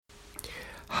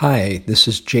Hi, this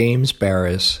is James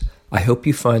Baraz. I hope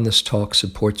you find this talk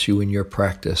supports you in your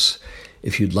practice.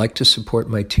 If you'd like to support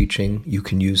my teaching, you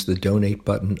can use the donate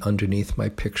button underneath my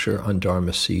picture on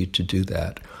Dharma Seed to do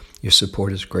that. Your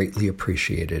support is greatly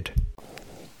appreciated.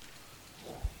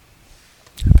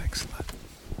 Excellent.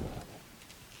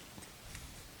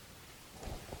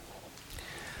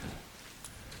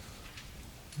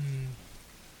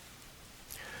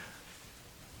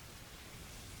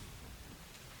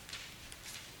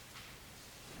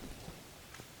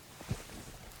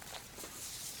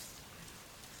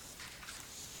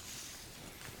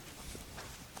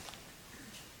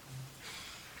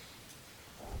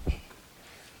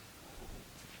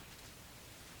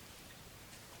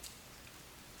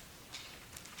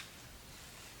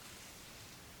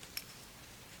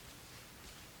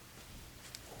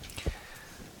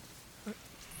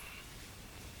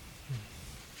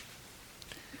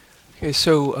 Okay,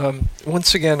 so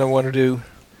once again I wanted to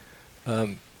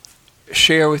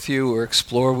share with you or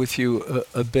explore with you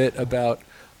a bit about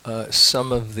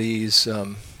some of these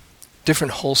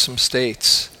different wholesome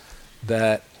states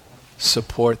that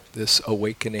support this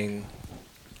awakening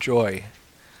joy.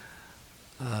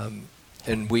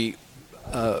 And we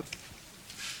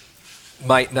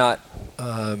might not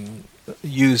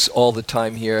use all the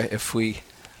time here if we,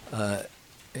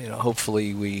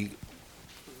 hopefully we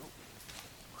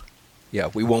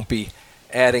won't be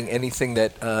adding anything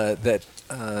that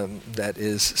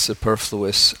is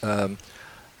superfluous,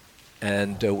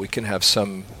 and we can have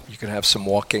some. You can have some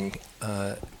walking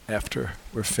after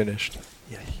we're finished.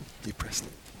 Yeah, you pressed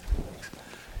it.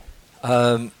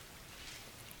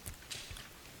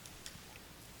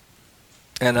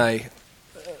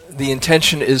 The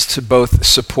intention is to both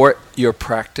support your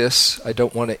practice. I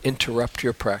don't want to interrupt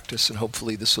your practice, and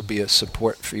hopefully this will be a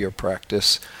support for your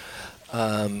practice.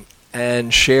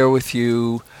 And share with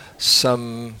you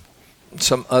some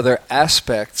other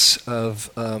aspects of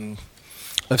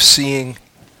seeing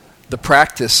the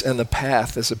practice and the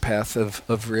path as a path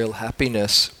of real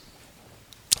happiness.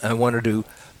 I wanted to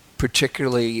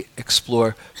particularly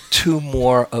explore two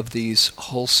more of these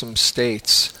wholesome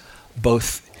states,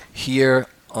 both here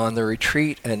on the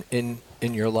retreat and in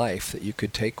your life, that you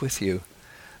could take with you.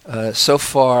 So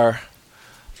far,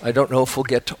 I don't know if we'll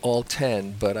get to all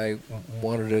 10, but I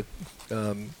wanted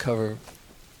to cover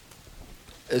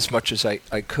as much as I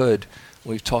could.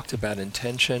 We've talked about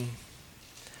intention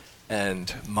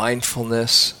and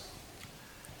mindfulness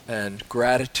and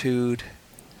gratitude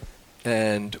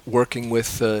and working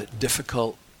with the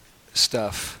difficult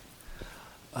stuff.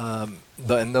 And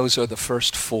those are the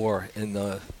first 4 in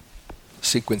the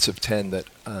sequence of 10 that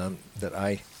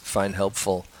I find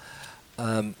helpful.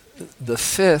 The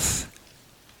fifth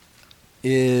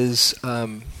is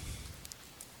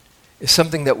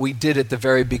something that we did at the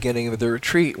very beginning of the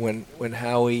retreat when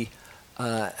Howie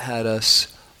had us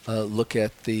look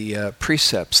at the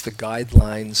precepts, the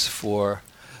guidelines for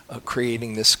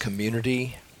creating this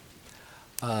community.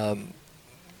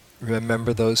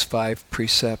 Remember those 5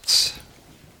 precepts?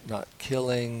 Not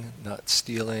killing, not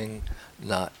stealing,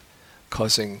 not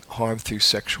causing harm through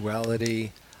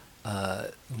sexuality,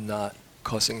 not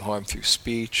causing harm through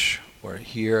speech, or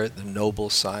here, the noble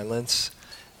silence,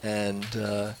 and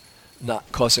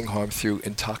not causing harm through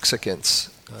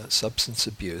intoxicants, substance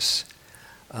abuse.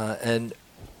 And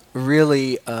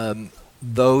really,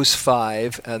 those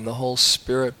 5 and the whole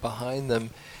spirit behind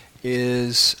them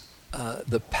is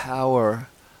the power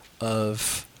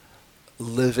of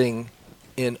living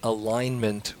in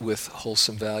alignment with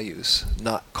wholesome values,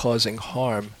 not causing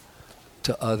harm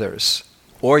to others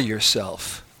or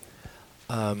yourself.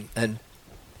 And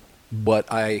what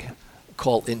I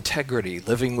call integrity,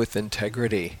 living with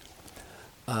integrity.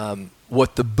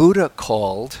 What the Buddha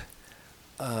called,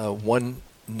 one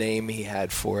name he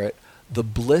had for it, the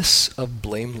bliss of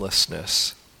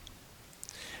blamelessness.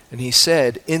 And he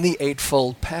said in the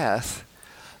Eightfold Path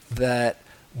that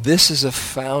this is a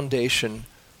foundation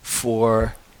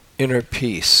for inner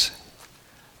peace.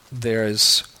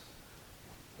 There's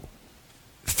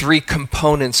 3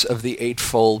 components of the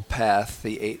Eightfold Path,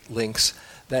 the 8 links,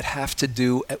 that have to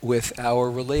do with our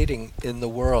relating in the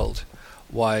world.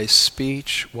 Wise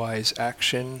speech, wise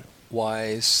action,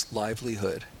 wise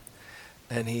livelihood.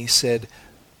 And he said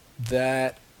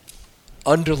that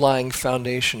underlying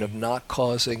foundation of not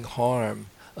causing harm,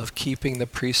 of keeping the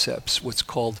precepts, what's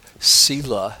called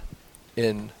sila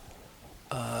in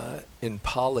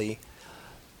Pali,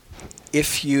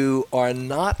 if you are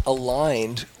not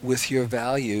aligned with your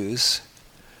values,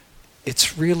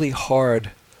 it's really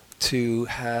hard to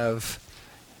have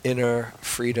inner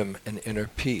freedom and inner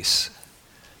peace,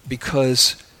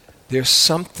 because there's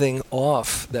something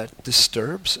off that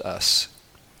disturbs us.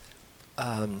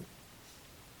 And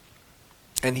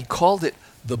he called it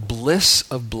the bliss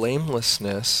of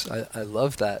blamelessness. I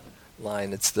love that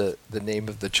line. It's the name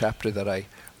of the chapter that I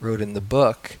wrote in the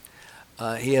book.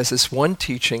 He has this one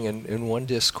teaching in one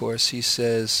discourse. He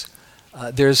says,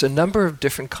 there's a number of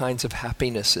different kinds of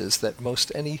happinesses that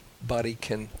most anybody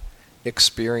can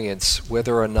experience,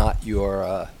 whether or not you're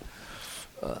a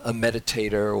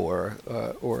meditator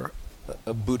or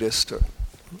a Buddhist. Or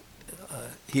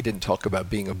he didn't talk about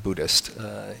being a Buddhist,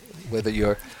 whether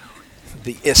you're...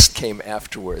 The ist came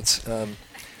afterwards.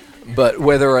 But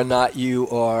whether or not you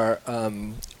are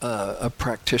a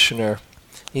practitioner,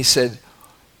 he said,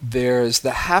 there's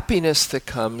the happiness that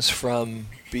comes from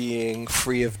being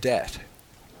free of debt.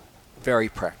 Very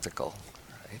practical,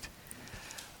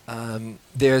 right?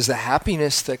 There's the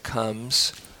happiness that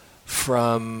comes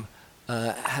from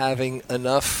having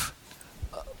enough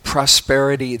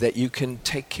prosperity that you can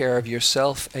take care of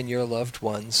yourself and your loved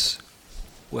ones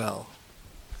well.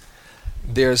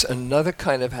 There's another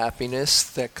kind of happiness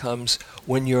that comes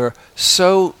when you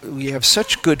have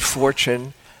such good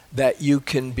fortune that you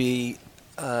can be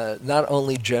not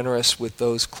only generous with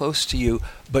those close to you,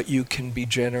 but you can be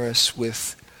generous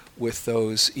with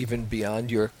those even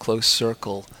beyond your close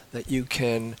circle, that you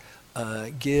can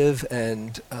give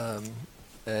and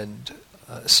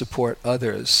support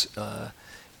others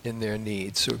in their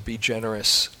needs, or be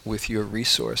generous with your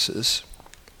resources.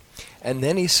 And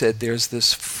then he said there's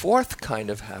this fourth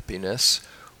kind of happiness,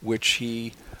 which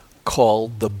he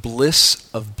called the bliss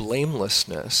of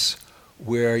blamelessness,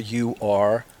 where you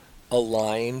are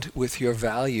aligned with your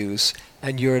values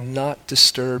and you're not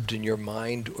disturbed in your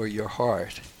mind or your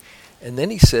heart. And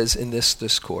then he says in this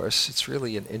discourse, it's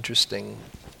really an interesting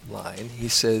line, he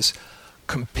says,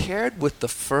 compared with the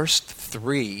first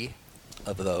three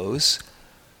of those,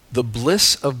 the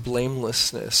bliss of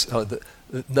blamelessness,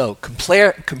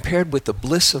 compared with the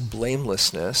bliss of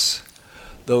blamelessness,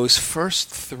 those first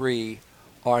three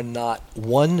are not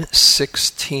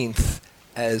 1/16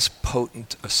 as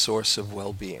potent a source of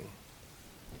well-being.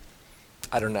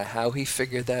 I don't know how he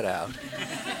figured that out,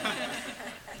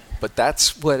 but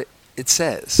that's what it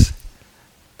says.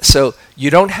 So you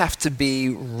don't have to be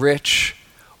rich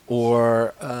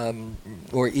or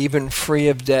even free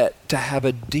of debt to have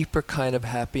a deeper kind of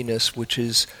happiness, which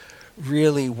is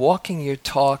really walking your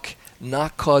talk,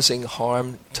 not causing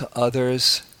harm to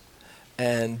others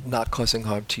and not causing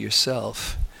harm to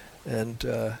yourself. And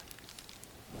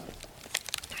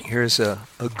here's a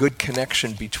good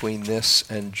connection between this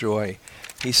and joy.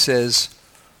 He says,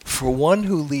 for one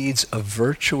who leads a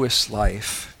virtuous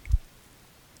life,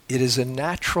 it is a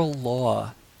natural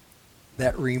law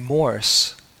that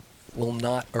remorse will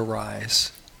not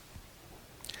arise.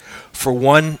 For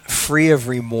one free of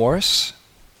remorse,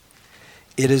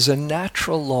 it is a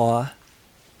natural law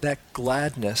that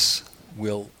gladness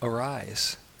will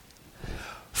arise.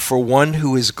 For one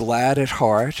who is glad at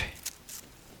heart,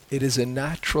 it is a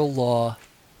natural law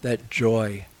that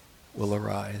joy will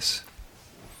arise.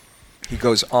 He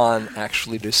goes on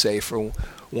actually to say for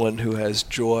one who has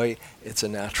joy, it's a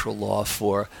natural law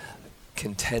for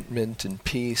contentment and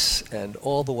peace and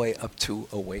all the way up to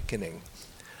awakening.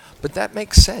 But that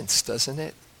makes sense, doesn't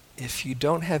it? If you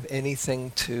don't have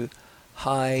anything to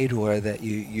hide or that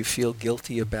you feel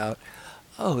guilty about,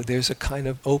 there's a kind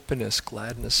of openness,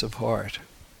 gladness of heart.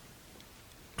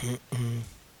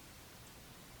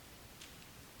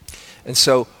 And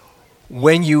so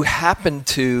when you happen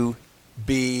to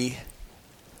be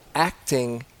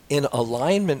acting in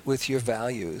alignment with your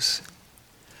values,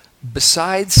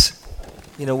 besides,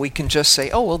 we can just say,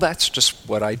 that's just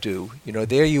what I do.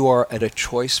 There you are at a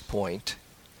choice point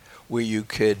where you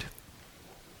could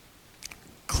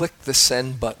click the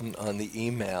send button on the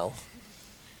email.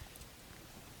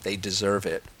 They deserve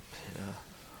it.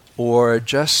 Or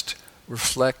just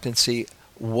reflect and see,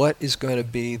 what is going to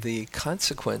be the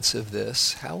consequence of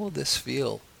this? How will this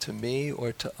feel to me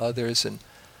or to others? And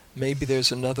maybe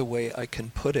there's another way I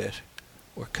can put it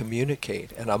or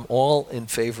communicate. And I'm all in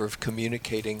favor of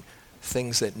communicating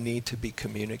things that need to be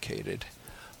communicated.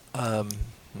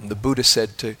 The Buddha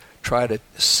said to try to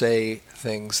say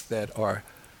things that are,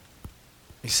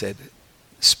 he said,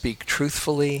 speak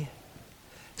truthfully,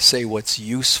 say what's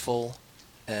useful,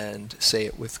 and say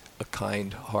it with a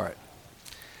kind heart.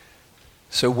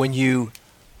 So when you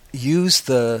use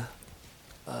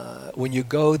when you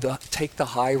take the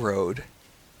high road,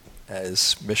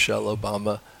 as Michelle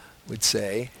Obama would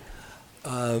say,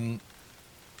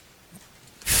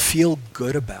 feel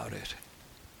good about it.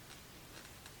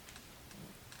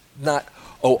 Not,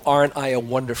 aren't I a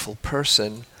wonderful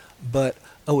person, but,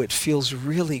 oh, it feels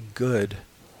really good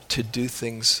to do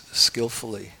things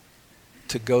skillfully,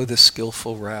 to go the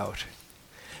skillful route.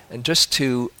 And just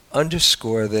to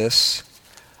underscore this,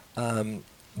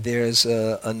 there's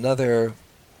another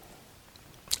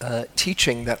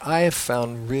teaching that I have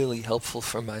found really helpful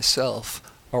for myself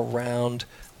around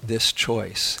this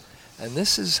choice. And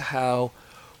this is how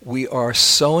we are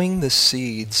sowing the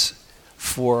seeds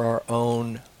for our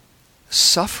own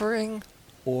suffering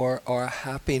or our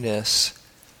happiness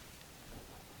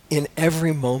in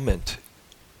every moment.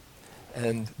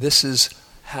 And this is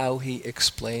how he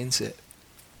explains it.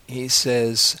 He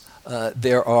says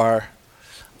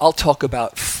I'll talk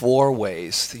about 4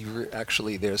 ways.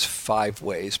 Actually, there's 5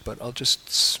 ways, but I'll just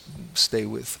stay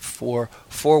with four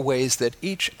ways that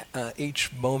each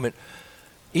moment,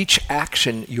 each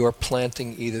action, you're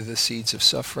planting either the seeds of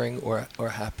suffering or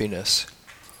happiness.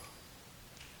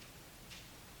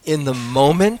 In the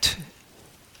moment,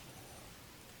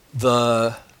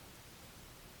 the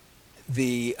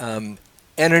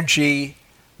energy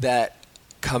that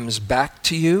comes back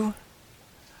to you,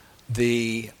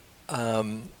 the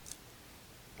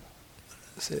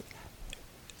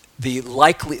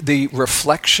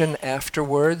reflection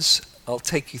afterwards. I'll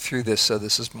take you through this, so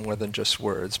this is more than just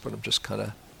words, but I'm just kind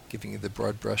of giving you the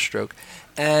broad brushstroke.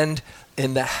 And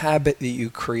in the habit that you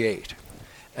create.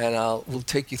 And we'll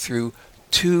take you through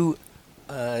 2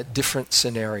 different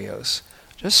scenarios.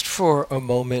 Just for a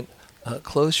moment,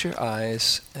 close your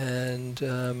eyes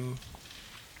and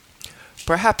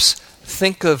perhaps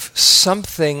think of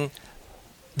something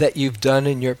that you've done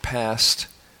in your past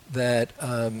that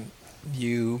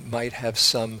you might have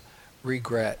some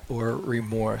regret or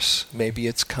remorse. Maybe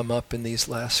it's come up in these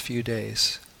last few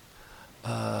days.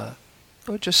 Or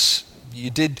just you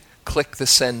did click the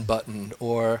send button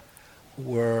or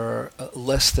were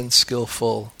less than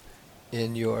skillful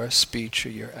in your speech or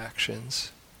your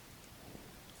actions.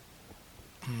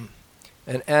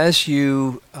 And as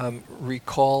you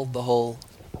recall the whole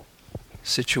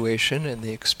situation and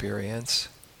the experience,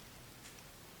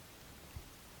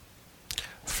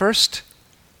 first,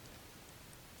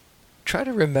 try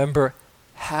to remember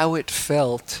how it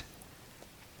felt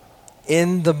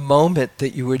in the moment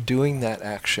that you were doing that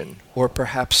action, or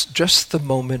perhaps just the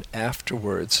moment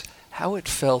afterwards, how it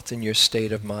felt in your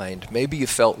state of mind. Maybe you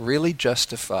felt really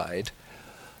justified,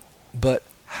 but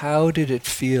how did it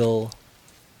feel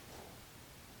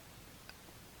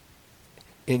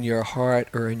in your heart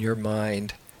or in your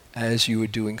mind as you were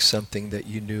doing something that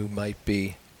you knew might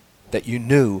be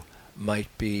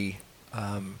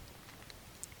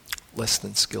less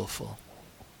than skillful?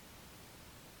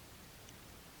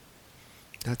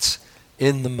 That's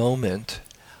in the moment.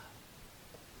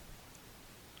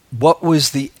 What was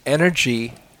the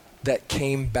energy that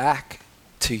came back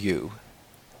to you?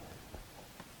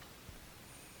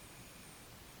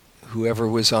 Whoever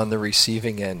was on the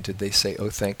receiving end, did they say, "Oh,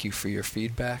 thank you for your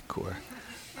feedback," or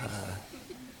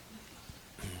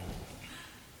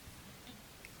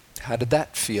how did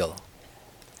that feel?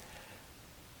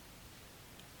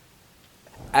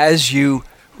 As you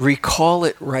recall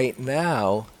it right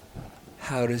now,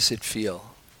 how does it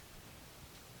feel?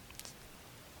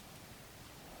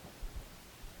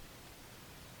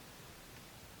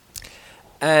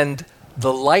 And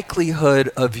the likelihood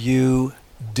of you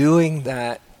doing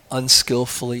that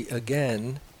unskillfully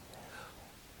again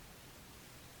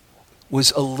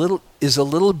is a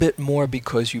little bit more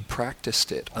because you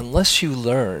practiced it. Unless you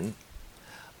learn,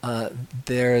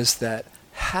 there's that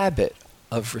habit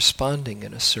of responding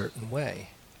in a certain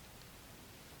way.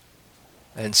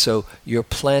 And so you're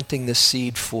planting the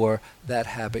seed for that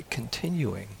habit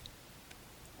continuing.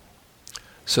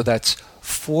 So that's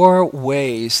 4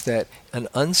 ways that an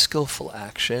unskillful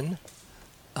action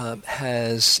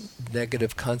has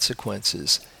negative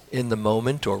consequences in the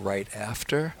moment or right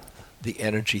after, the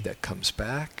energy that comes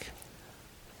back,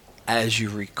 as you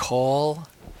recall,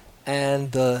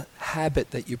 and the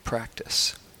habit that you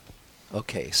practice.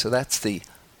 Okay, so that's the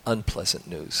unpleasant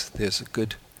news. There's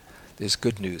good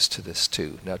news to this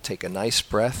too. Now take a nice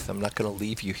breath. I'm not going to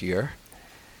leave you here.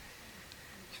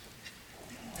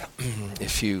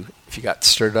 If you got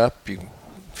stirred up,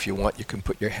 if you want, you can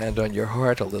put your hand on your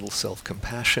heart, a little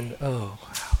self-compassion. Oh,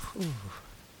 wow. Ooh.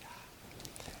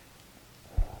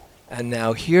 And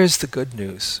now here's the good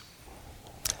news.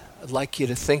 I'd like you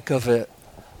to think of a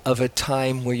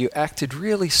time where you acted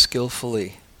really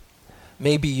skillfully.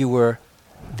 Maybe you were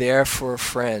there for a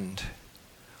friend,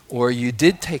 or you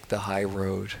did take the high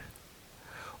road,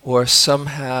 or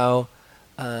somehow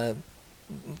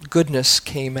goodness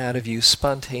came out of you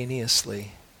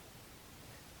spontaneously.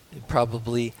 You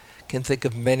probably can think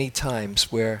of many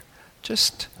times where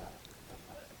just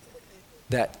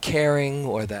that caring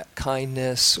or that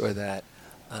kindness or that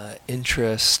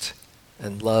interest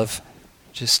and love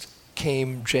just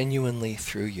came genuinely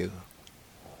through you.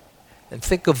 And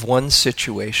think of one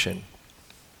situation.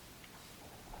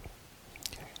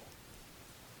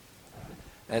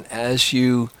 And as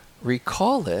you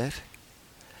recall it,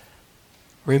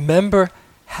 remember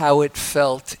how it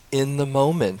felt in the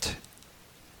moment,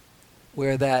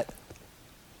 where that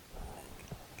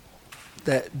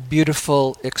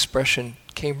beautiful expression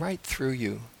came right through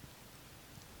you.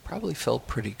 Probably felt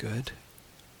pretty good.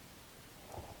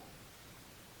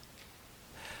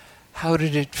 How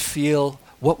did it feel?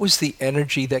 What was the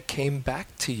energy that came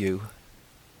back to you?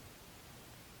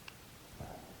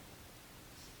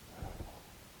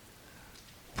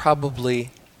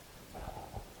 Probably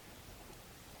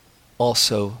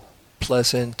also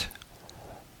pleasant,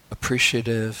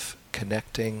 appreciative,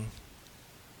 connecting.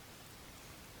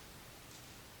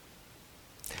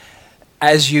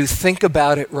 As you think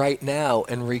about it right now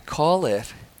and recall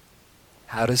it,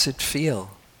 how does it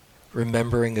feel?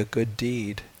 Remembering a good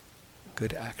deed,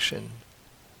 good action.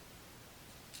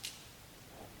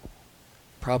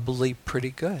 Probably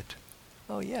pretty good.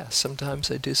 Oh yeah, sometimes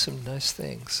I do some nice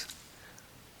things.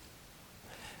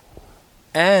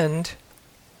 And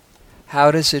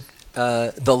how does it,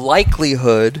 the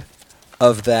likelihood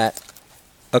of that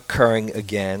occurring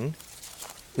again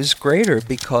is greater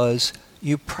because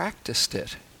you practiced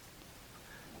it.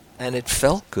 And it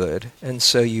felt good, and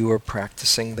so you were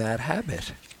practicing that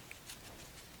habit.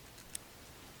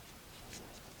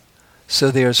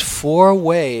 So there's 4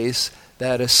 ways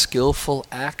that a skillful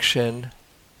action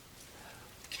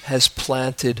has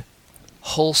planted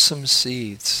wholesome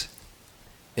seeds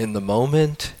in the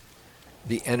moment,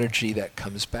 the energy that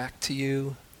comes back to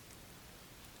you,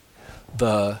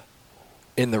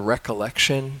 in the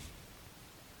recollection,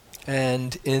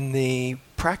 and in the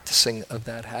practicing of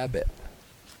that habit.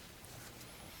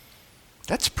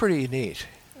 That's pretty neat.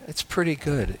 It's pretty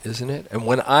good, isn't it? And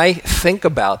when I think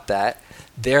about that,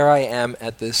 there I am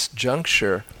at this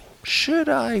juncture. Should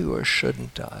I or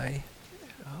shouldn't I?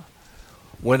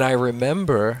 When I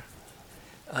remember,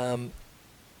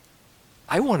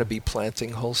 I want to be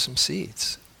planting wholesome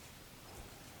seeds.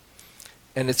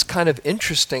 And it's kind of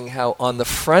interesting how on the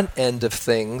front end of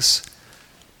things,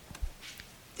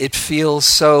 it feels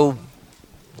so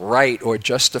right or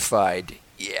justified.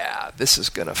 Yeah, this is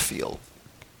going to feel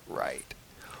right.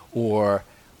 Or,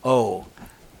 oh,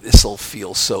 this will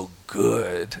feel so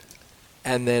good.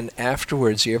 And then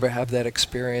afterwards, you ever have that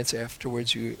experience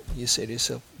afterwards, you say to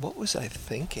yourself, what was I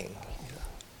thinking?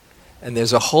 And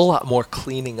there's a whole lot more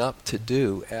cleaning up to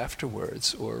do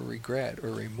afterwards, or regret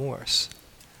or remorse.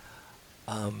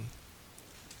 And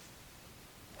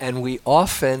we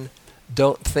often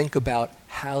don't think about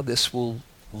how this will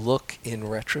look in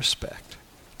retrospect.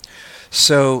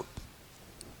 So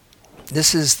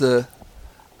this is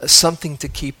something to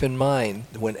keep in mind.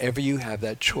 Whenever you have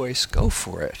that choice, go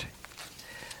for it.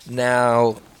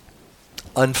 Now,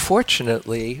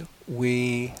 unfortunately,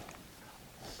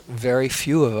 very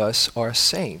few of us are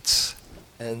saints.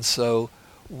 And so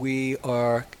we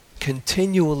are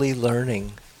continually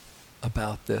learning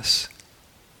about this.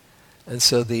 And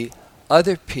so the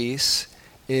other piece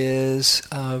is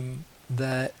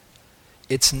that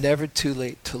it's never too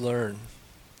late to learn.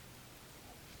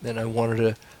 And I wanted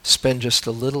to spend just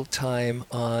a little time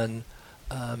on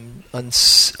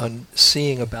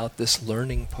seeing about this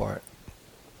learning part.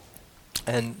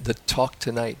 And the talk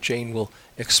tonight, Jane will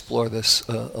explore this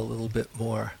a little bit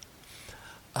more.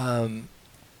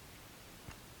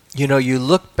 You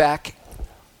look back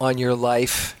on your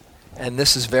life, and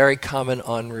this is very common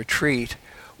on retreat,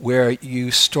 where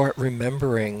you start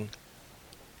remembering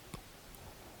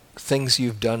things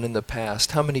you've done in the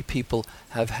past. How many people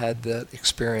have had that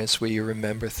experience where you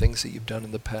remember things that you've done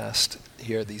in the past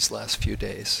here these last few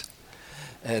days?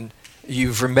 And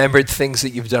you've remembered things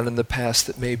that you've done in the past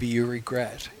that maybe you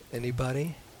regret.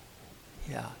 Anybody?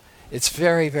 Yeah. It's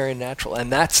very, very natural.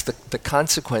 And that's the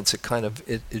consequence.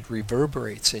 It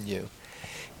reverberates in you.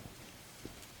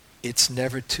 It's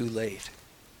never too late.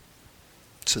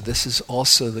 So this is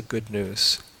also the good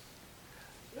news.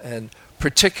 And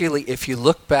particularly if you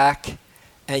look back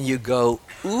and you go,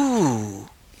 ooh,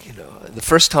 the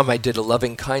first time I did a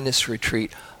loving kindness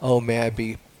retreat, oh, may I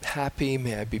be happy,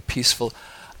 may I be peaceful.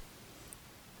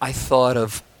 I thought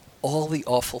of all the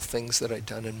awful things that I'd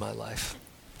done in my life,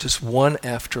 just one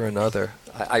after another.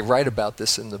 I write about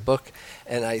this in the book,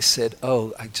 and I said,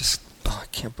 I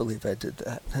can't believe I did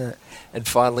that. And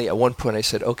finally, at one point I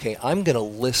said, okay, I'm going to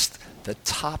list the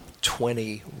top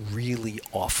 20 really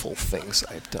awful things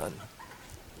I've done.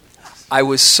 I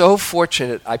was so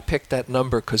fortunate I picked that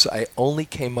number because I only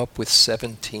came up with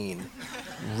 17.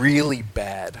 Really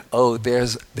bad. Oh,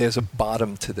 there's a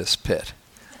bottom to this pit.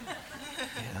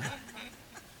 Yeah.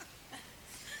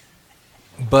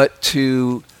 But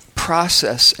to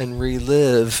process and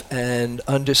relive and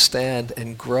understand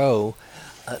and grow,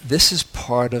 this is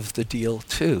part of the deal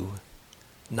too.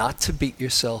 Not to beat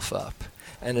yourself up.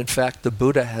 And in fact, the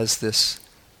Buddha has this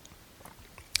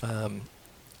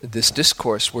this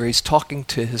discourse where he's talking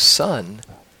to his son,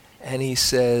 and he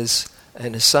says,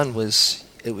 and his son was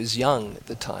young at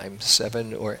the time,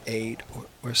 7 or 8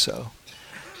 or so,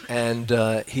 and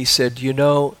he said,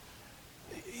 you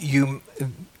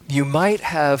might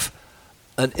have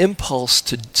an impulse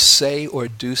to say or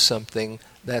do something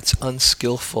that's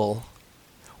unskillful,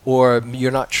 or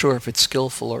you're not sure if it's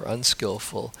skillful or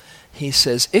unskillful. He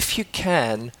says, if you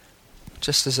can,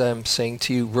 just as I'm saying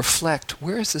to you, reflect,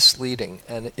 where is this leading?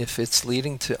 And if it's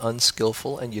leading to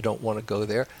unskillful and you don't want to go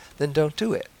there, then don't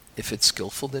do it. If it's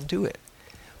skillful, then do it.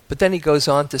 But then he goes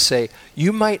on to say,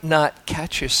 you might not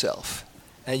catch yourself,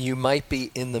 and you might be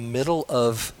in the middle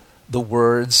of the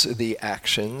words, the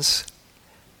actions,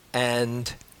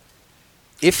 and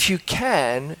if you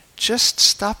can, just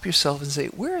stop yourself and say,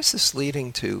 where is this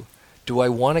leading to? Do I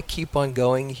want to keep on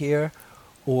going here,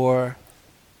 or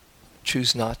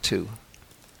choose not to?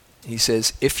 He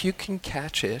says, if you can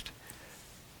catch it,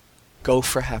 go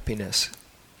for happiness.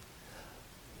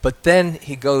 But then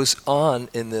he goes on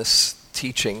in this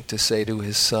teaching to say to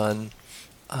his son,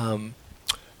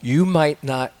 you might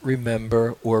not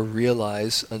remember or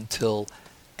realize until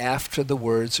after the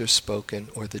words are spoken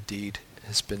or the deed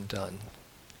has been done.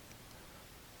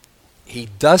 He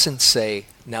doesn't say,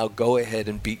 now go ahead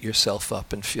and beat yourself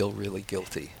up and feel really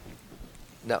guilty.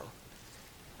 No.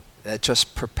 That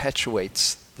just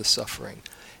perpetuates the suffering.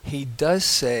 He does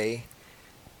say,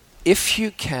 if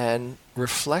you can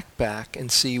reflect back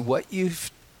and see what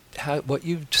you've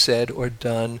said or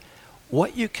done,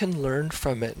 what you can learn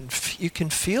from it, and you can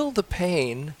feel the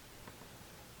pain,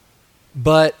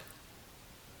 but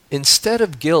instead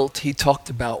of guilt, he talked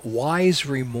about wise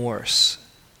remorse,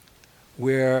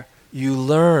 where you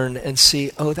learn and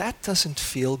see, oh, that doesn't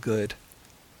feel good.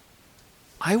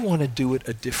 I want to do it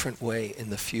a different way in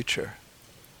the future.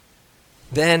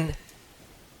 Then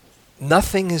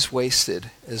nothing is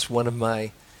wasted, as one of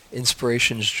my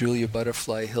inspirations, Julia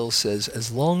Butterfly Hill, says,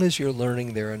 as long as you're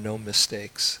learning, there are no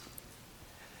mistakes.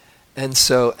 And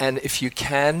if you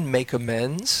can make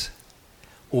amends,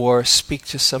 or speak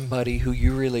to somebody who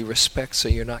you really respect so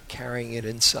you're not carrying it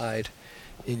inside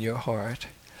in your heart,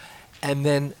 and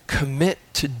then commit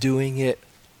to doing it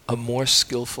a more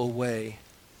skillful way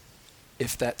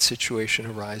if that situation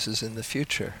arises in the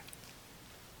future.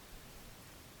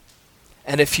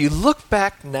 And if you look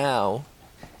back now,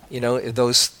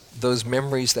 those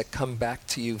memories that come back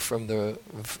to you from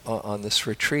on this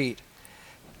retreat,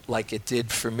 like it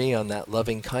did for me on that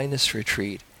loving kindness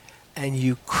retreat, and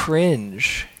you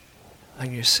cringe,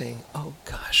 and you're saying, oh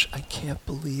gosh, I can't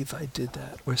believe I did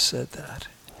that or said that.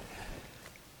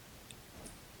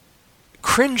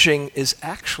 Cringing is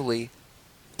actually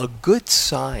a good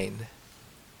sign,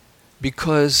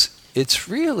 because it's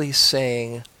really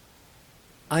saying,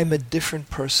 I'm a different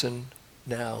person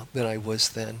now than I was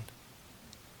then.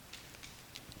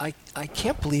 I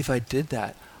can't believe I did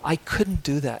that. I couldn't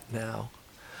do that now.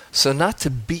 So not to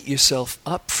beat yourself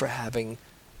up for having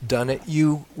done it,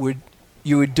 you were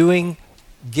doing,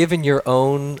 given your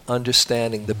own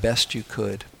understanding, the best you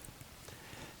could.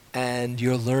 And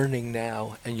you're learning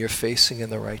now, and you're facing in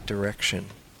the right direction.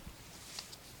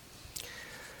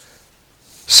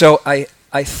 So I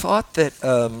thought that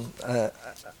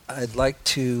I'd like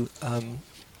to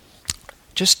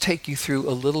just take you through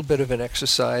a little bit of an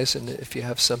exercise, and if you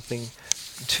have something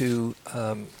to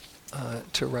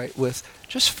write with,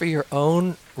 just for your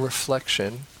own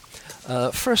reflection.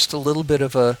 First, a little bit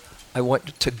of I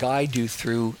want to guide you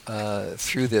through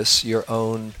this, your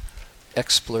own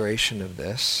exploration of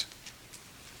this.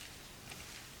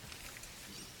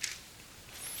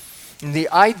 And the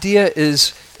idea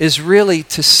is really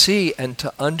to see and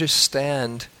to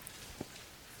understand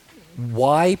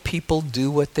why people do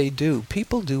what they do.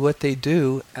 People do what they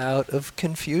do out of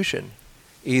confusion.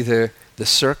 Either the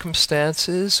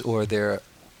circumstances, or their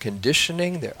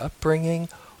conditioning, their upbringing,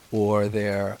 or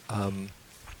their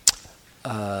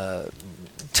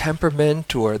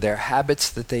temperament, or their habits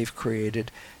that they've created.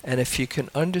 And if you can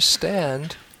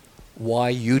understand why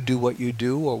you do what you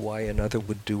do, or why another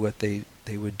would do what they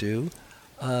would do,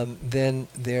 then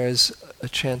there's a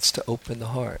chance to open the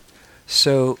heart.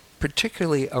 So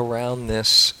particularly around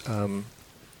this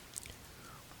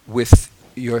with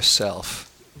yourself,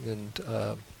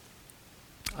 And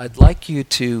I'd like you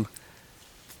to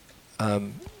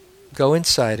go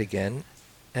inside again,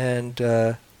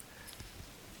 and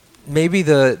maybe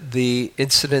the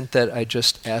incident that I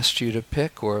just asked you to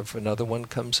pick, or if another one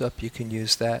comes up, you can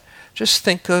use that. Just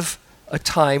think of a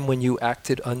time when you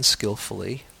acted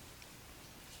unskillfully.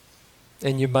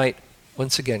 And you might,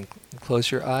 once again, close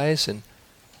your eyes, and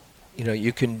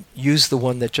you can use the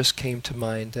one that just came to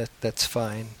mind. That's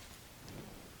fine.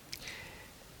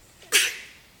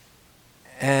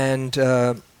 And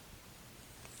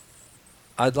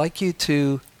I'd like you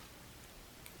to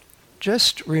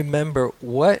just remember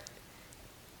what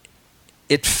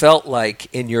it felt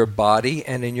like in your body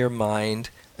and in your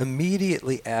mind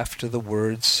immediately after the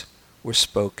words were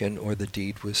spoken or the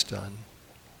deed was done.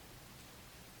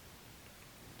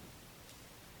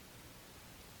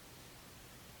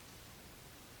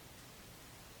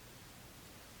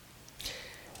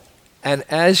 And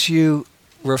as you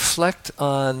reflect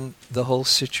on the whole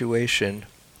situation,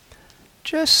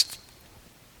 just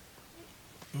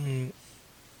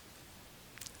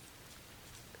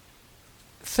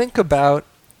think about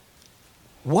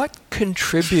what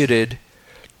contributed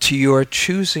to your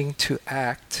choosing to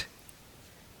act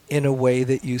in a way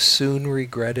that you soon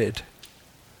regretted.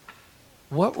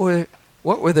 What were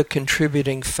the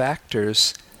contributing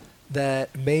factors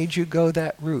that made you go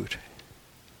that route?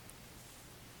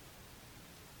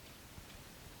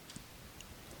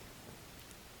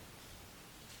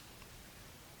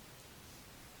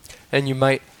 And you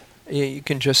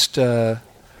can just write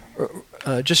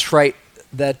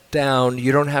that down.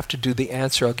 You don't have to do the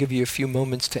answer. I'll give you a few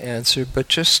moments to answer, but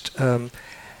just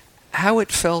how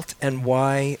it felt and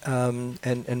why,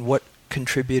 and what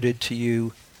contributed to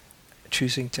you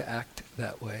choosing to act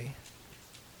that way.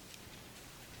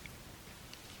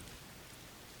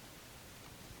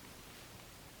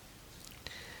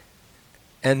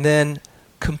 And then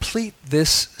complete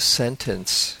this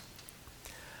sentence.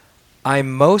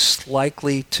 I'm most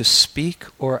likely to speak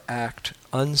or act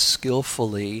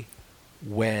unskillfully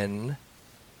when,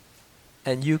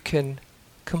 and you can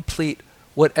complete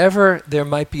whatever. There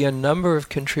might be a number of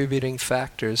contributing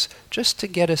factors just to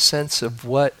get a sense of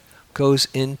what goes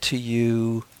into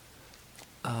you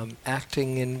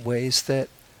acting in ways that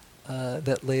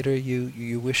that later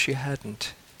you wish you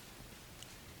hadn't.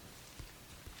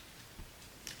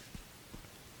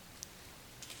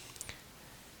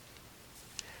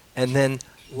 And then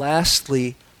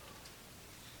lastly,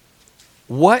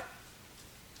 what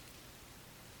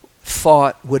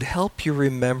thought would help you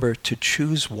remember to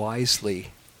choose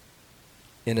wisely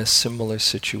in a similar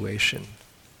situation?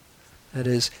 That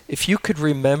is, if you could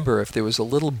remember, if there was a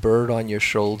little bird on your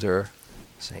shoulder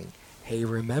saying, hey,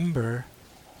 remember.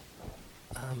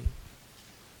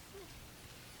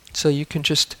 So you can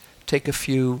just take a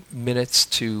few minutes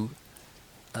to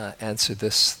answer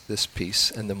this piece,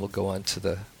 and then we'll go on to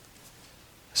the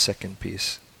second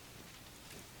piece.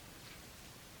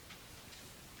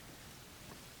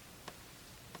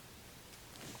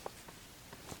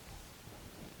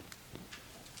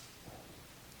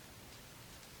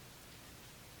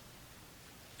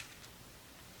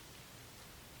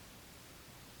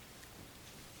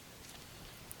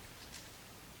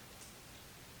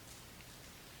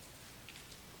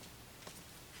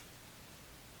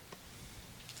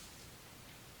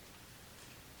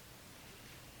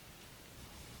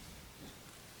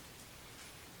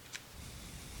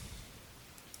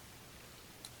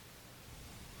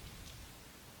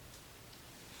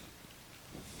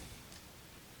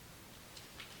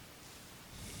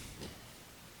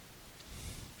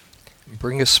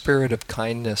 Bring a spirit of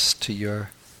kindness to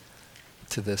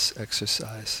this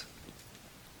exercise.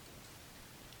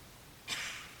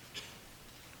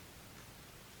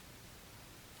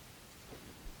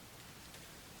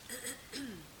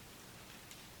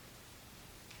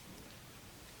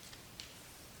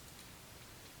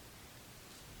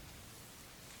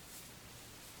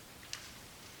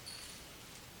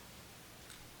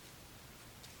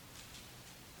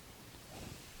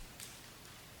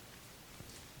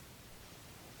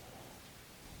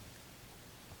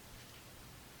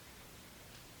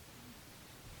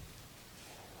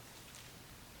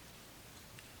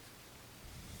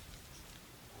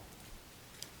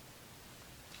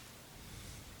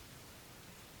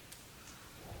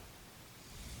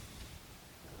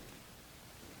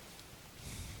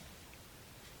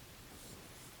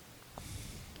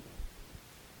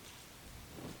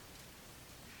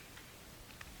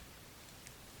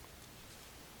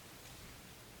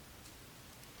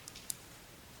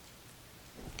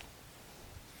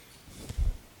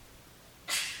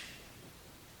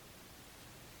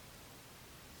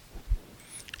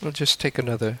 We'll just take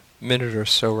another minute or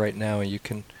so right now, and you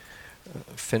can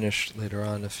finish later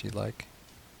on if you like.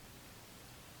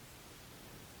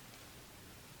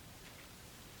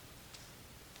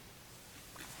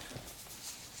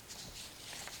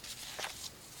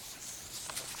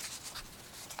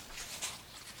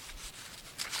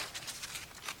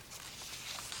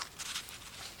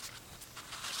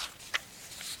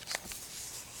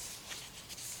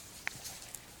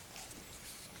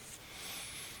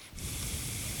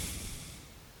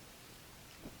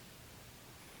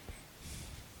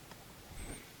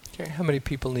 Okay, how many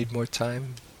people need more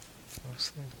time?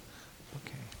 Mostly.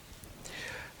 Okay.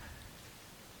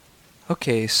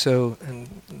 Okay, so,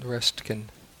 and the rest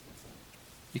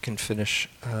you can finish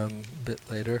a bit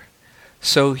later.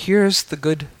 So here's the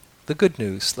good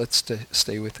news. Let's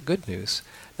stay with the good news.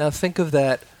 Now think of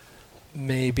that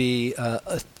maybe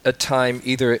a time,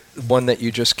 either one that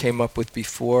you just came up with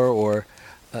before, or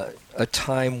a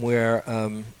time where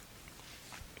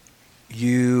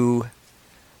you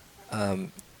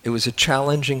it was a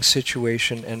challenging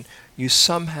situation and you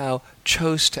somehow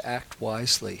chose to act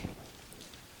wisely,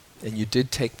 and you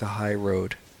did take the high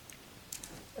road.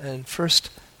 And first,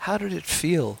 how did it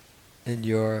feel in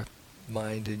your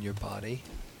mind, in your body?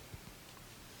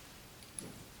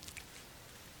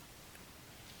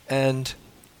 And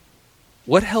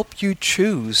what helped you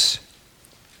choose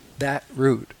that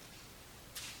route?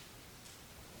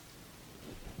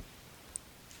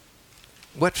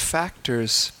 What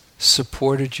factors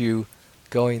supported you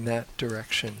going that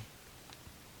direction?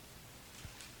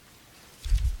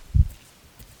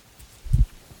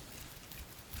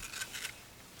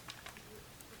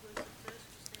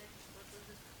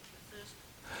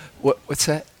 What's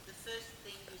that? The first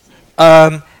thing you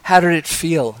said. How did it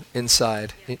feel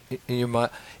inside in your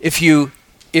mind?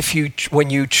 When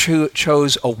you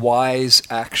chose a wise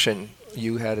action,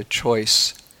 you had a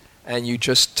choice, and you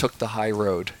just took the high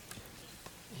road,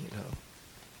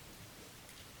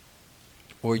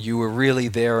 or you were really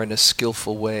there in a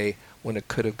skillful way when it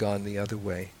could have gone the other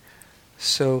way.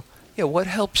 So, what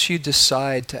helps you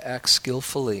decide to act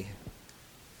skillfully?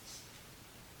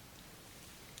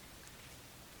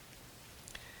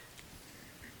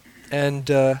 And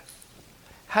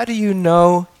how do you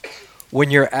know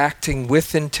when you're acting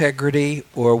with integrity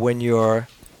or when you're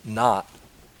not?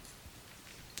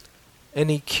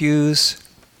 Any cues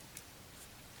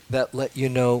that let you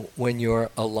know when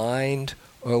you're aligned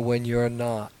or when you're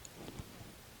not?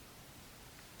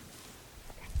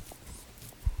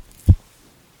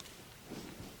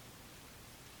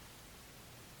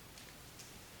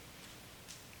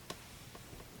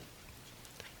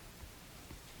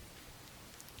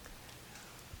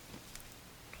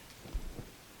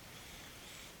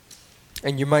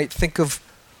 And you might think of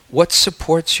what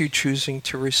supports you choosing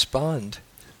to respond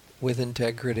with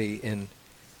integrity in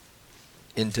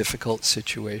difficult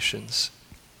situations.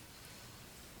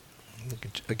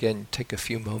 Again, take a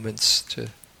few moments to...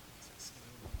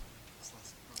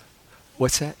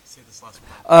 What's that?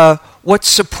 What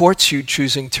supports you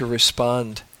choosing to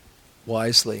respond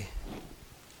wisely?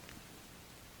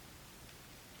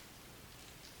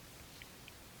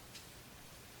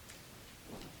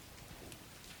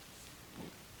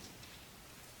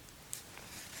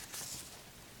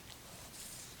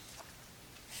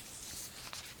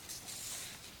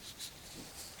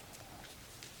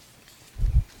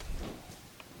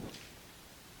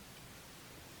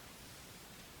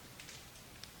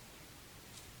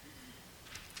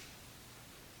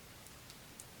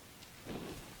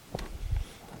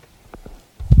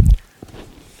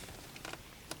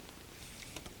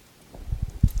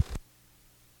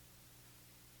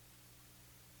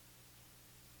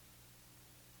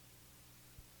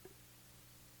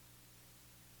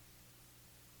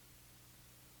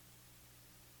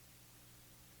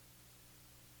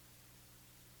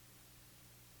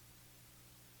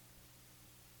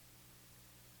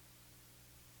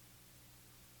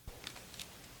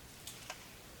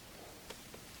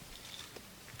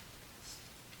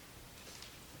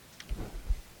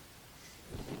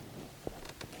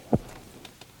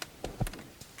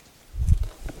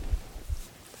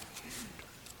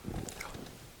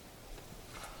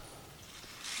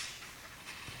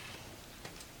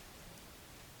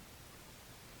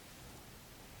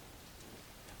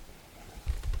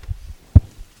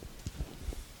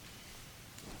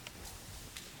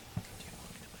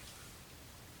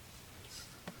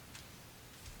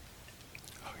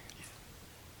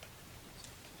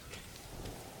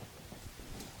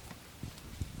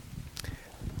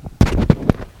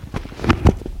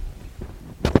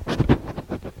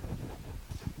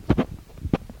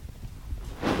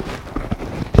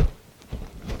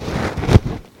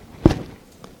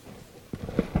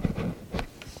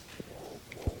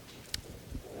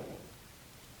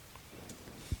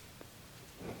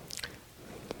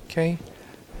 Okay.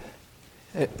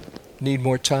 Need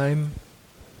more time?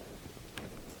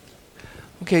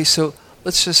 Okay, so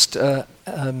let's just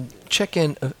check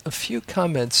in a few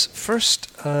comments. First,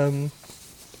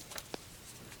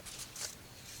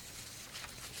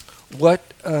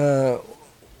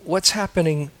 what's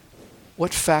happening?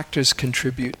 What factors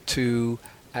contribute to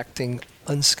acting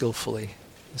unskillfully?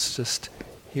 Let's just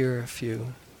hear a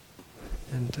few,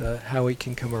 and Howie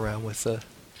can come around with the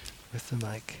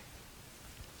mic.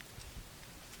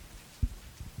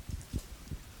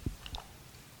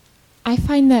 I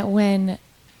find that when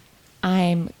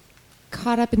I'm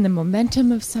caught up in the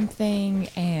momentum of something,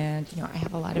 and I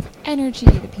have a lot of energy,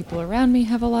 the people around me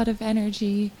have a lot of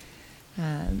energy,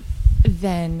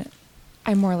 then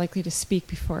I'm more likely to speak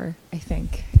before I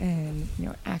think, and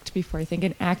act before I think,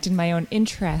 and act in my own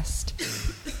interest,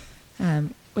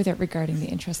 without regarding the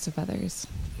interests of others.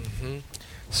 Mm-hmm.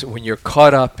 So when you're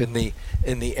caught up in the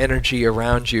energy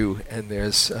around you, and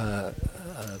there's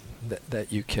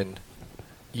that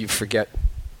you forget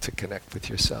to connect with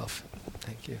yourself.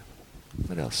 Thank you.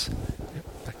 What else?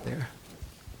 Yep, back there.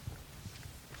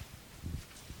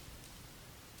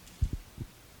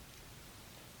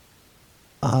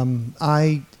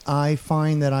 I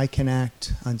find that I can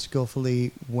act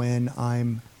unskillfully when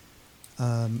I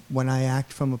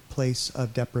act from a place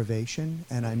of deprivation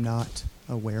and I'm not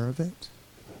aware of it.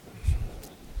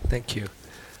 Thank you.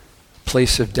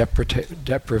 Place of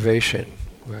deprivation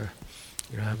where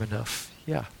you don't have enough.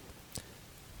 Yeah.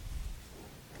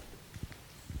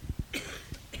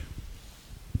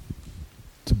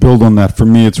 To build on that, for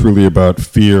me, it's really about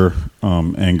fear,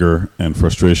 anger, and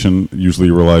frustration,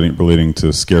 usually relating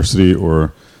to scarcity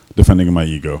or defending my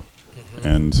ego. Mm-hmm.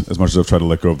 And as much as I've tried to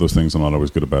let go of those things, I'm not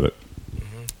always good about it.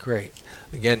 Mm-hmm. Great.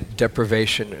 Again,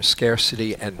 deprivation, or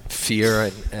scarcity, and fear,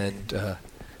 and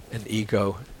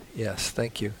ego. Yes,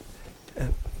 thank you.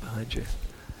 Behind you.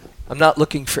 I'm not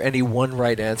looking for any one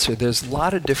right answer. There's a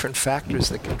lot of different factors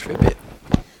that contribute.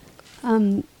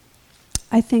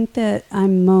 I think that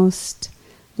I'm most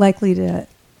likely to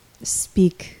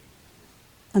speak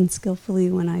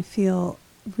unskillfully when I feel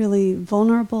really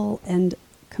vulnerable and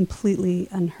completely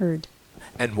unheard.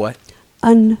 And what?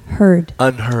 Unheard.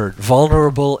 Unheard.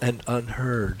 Vulnerable and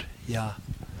unheard. Yeah.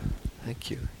 Thank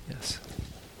you. Yes.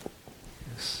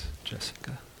 Yes,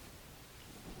 Jessica.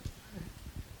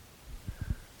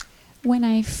 When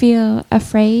I feel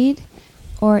afraid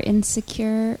or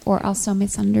insecure or also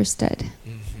misunderstood.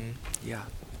 Mm-hmm. Yeah.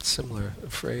 Similar.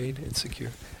 Afraid,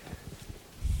 insecure.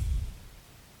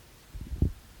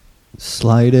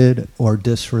 Slighted or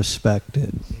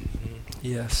disrespected. Mm-hmm.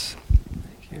 Yes.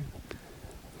 Thank you.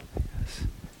 Yes.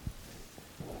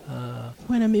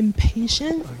 When I'm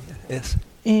impatient, yes,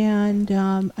 and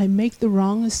I make the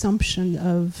wrong assumption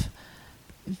of,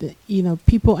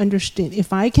 people understand.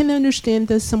 If I can understand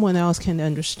this, someone else can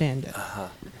understand it. Uh-huh.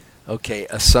 Okay,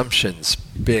 assumptions,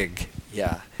 big,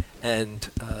 yeah, and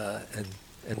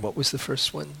what was the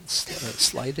first one?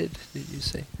 Slighted, did you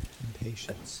say?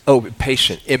 Impatience. Oh,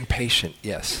 impatient,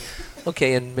 yes.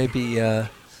 Okay, and maybe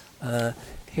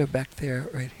here, back there,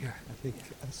 right here. I think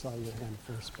I saw your hand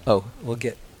first. Oh, we'll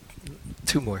get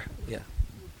two more, yeah.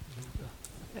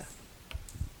 Yeah.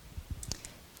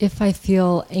 If I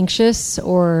feel anxious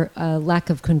or lack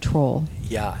of control.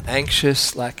 Yeah,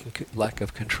 anxious, lack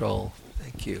of control.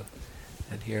 Thank you.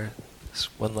 And here,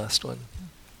 one last one.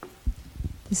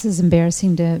 This is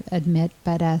embarrassing to admit,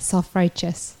 but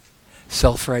self-righteous.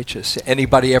 Self-righteous.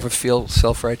 Anybody ever feel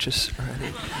self-righteous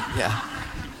already? Yeah.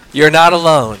 You're not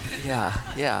alone.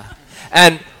 Yeah.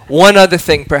 And one other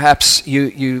thing, perhaps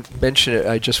you mentioned it,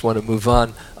 I just want to move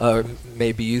on, or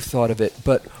maybe you thought of it,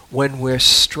 but when we're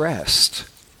stressed,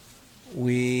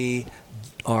 we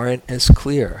aren't as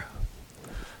clear.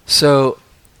 So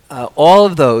all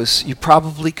of those, you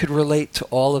probably could relate to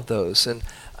all of those. And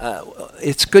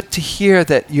it's good to hear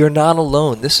that you're not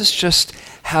alone. This is just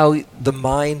how the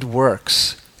mind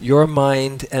works. Your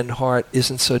mind and heart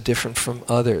isn't so different from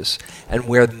others. And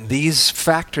where these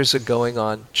factors are going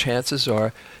on, chances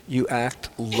are you act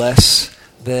less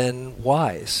than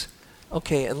wise.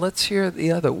 Okay, and let's hear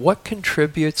the other. What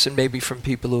contributes, and maybe from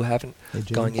people who haven't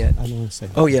gone yet? I want to say.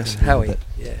 Oh, yes, Howie.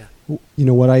 Yeah.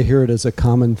 What I hear it as a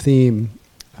common theme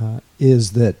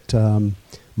is that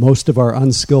most of our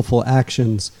unskillful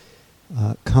actions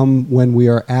come when we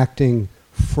are acting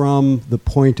from the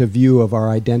point of view of our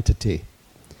identity.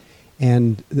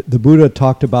 And the Buddha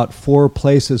talked about 4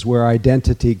 places where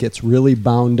identity gets really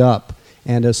bound up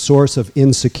and a source of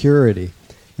insecurity.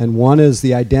 And one is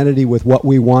the identity with what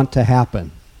we want to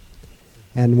happen.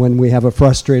 And when we have a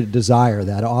frustrated desire,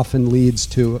 that often leads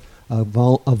to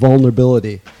a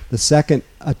vulnerability. The second,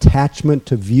 attachment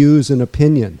to views and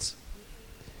opinions.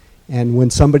 And when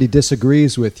somebody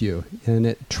disagrees with you, and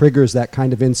it triggers that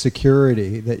kind of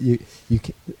insecurity that you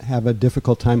have a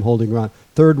difficult time holding around.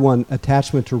 Third one,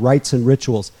 attachment to rites and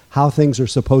rituals, how things are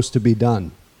supposed to be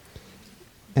done.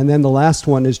 And then the last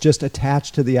one is just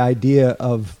attached to the idea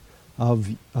of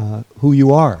who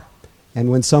you are. And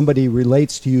when somebody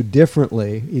relates to you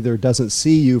differently, either doesn't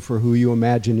see you for who you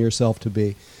imagine yourself to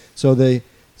be.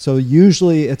 So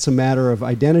usually it's a matter of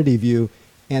identity view.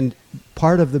 And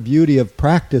part of the beauty of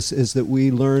practice is that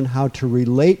we learn how to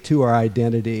relate to our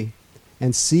identity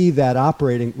and see that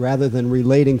operating rather than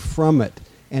relating from it,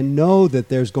 and know that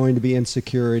there's going to be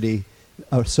insecurity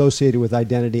associated with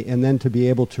identity, and then to be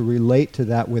able to relate to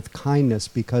that with kindness,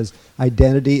 because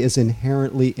identity is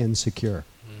inherently insecure,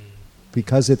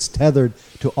 because it's tethered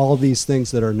to all these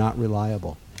things that are not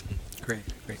reliable. Great.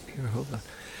 Here, hold on.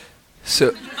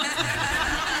 So,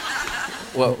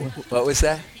 what was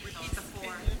that?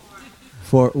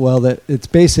 It's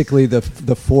basically the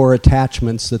four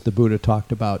attachments that the Buddha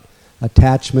talked about: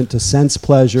 attachment to sense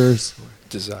pleasures,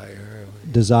 desire,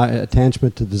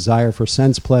 attachment to desire for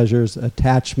sense pleasures,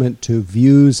 attachment to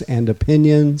views and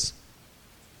opinions,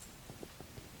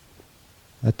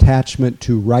 attachment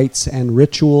to rites and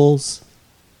rituals,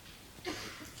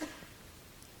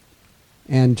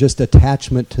 and just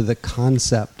attachment to the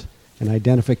concept and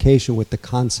identification with the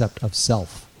concept of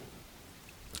self.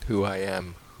 Who I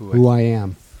am. Who I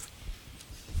am.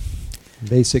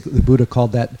 Basically, the Buddha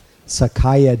called that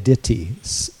Sakaya Ditti,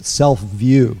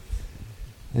 self-view.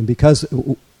 And because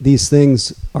these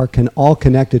things are all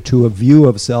connected to a view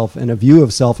of self, and a view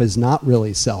of self is not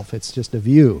really self, it's just a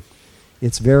view.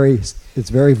 It's very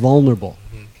vulnerable.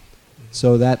 Mm-hmm.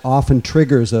 So that often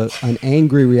triggers an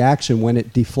angry reaction when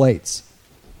it deflates.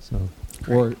 So,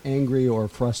 or angry or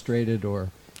frustrated or,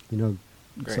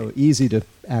 so easy to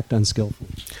act unskillful.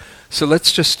 So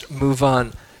let's just move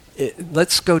on.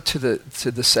 Let's go to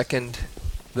the second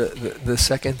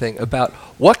thing about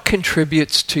what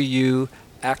contributes to you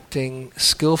acting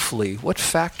skillfully. What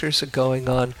factors are going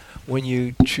on when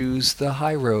you choose the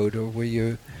high road or where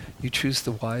you choose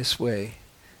the wise way?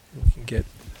 We can get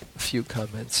a few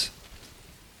comments.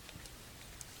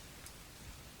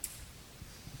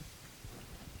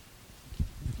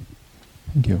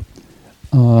 Thank you.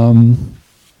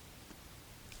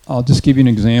 I'll just give you an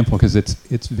example because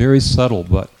it's very subtle,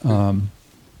 but I'm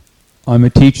a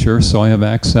teacher, so I have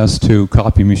access to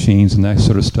copy machines and that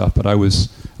sort of stuff. But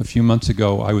a few months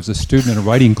ago, I was a student in a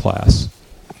writing class.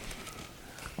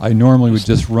 I normally would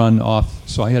just run off,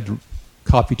 so I had to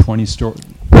copy 20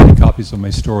 copies of my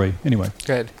story. Anyway,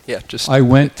 go ahead. Yeah, just I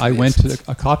went to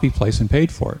a copy place and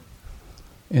paid for it.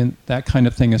 And that kind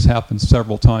of thing has happened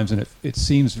several times, and it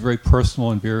seems very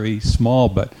personal and very small,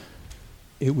 but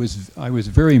I was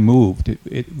very moved.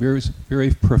 It was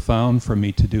very profound for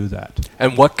me to do that.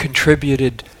 And what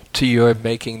contributed to your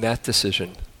making that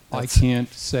decision? I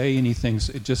can't say anything.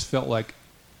 It just felt like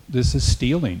this is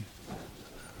stealing.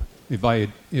 If I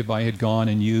had gone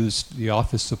and used the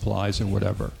office supplies or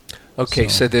whatever. Okay,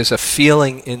 so there's a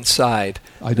feeling inside.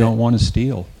 I don't want to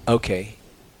steal. Okay,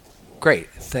 great.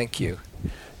 Thank you.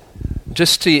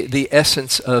 Just the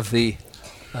essence of the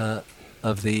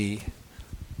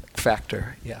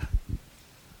factor, yeah.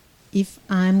 If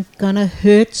I'm gonna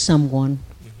hurt someone,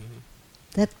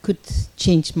 that could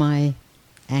change my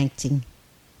acting.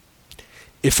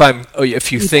 If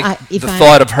you think the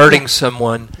thought of hurting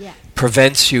someone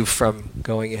prevents you from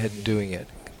going ahead and doing it.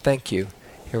 Thank you.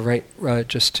 You're right.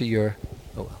 Just to your.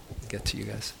 Oh well, we'll get to you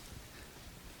guys.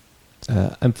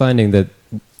 I'm finding that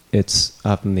it's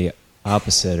often the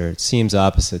opposite, or it seems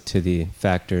opposite to the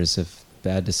factors of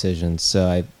bad decisions. So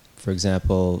I, for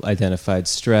example, identified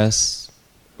stress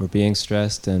or being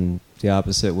stressed, and the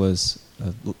opposite was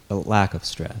a lack of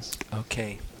stress.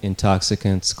 Okay.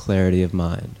 Intoxicants, clarity of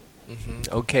mind. Mm-hmm.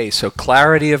 Okay, so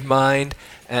clarity of mind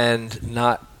and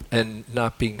not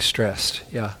being stressed.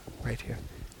 Yeah, right here.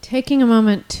 Taking a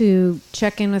moment to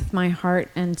check in with my heart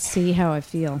and see how I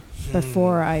feel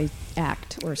before I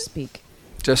act or speak.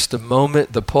 Just a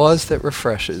moment, the pause that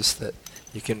refreshes, that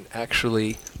you can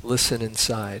actually listen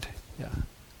inside. Yeah.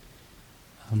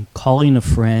 Calling a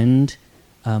friend,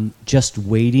 just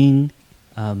waiting,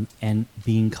 and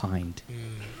being kind.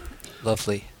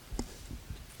 Lovely.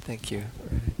 Thank you.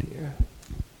 Right here.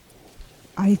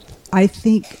 I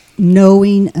think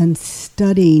knowing and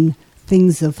studying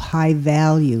things of high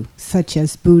value, such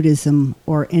as Buddhism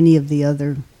or any of the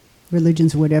other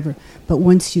religions or whatever, but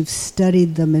once you've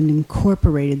studied them and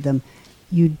incorporated them,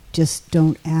 you just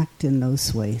don't act in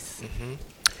those ways.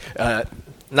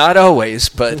 Not always,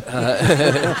 but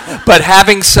but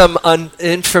having some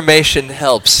information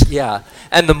helps. Yeah,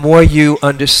 and the more you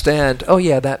understand, oh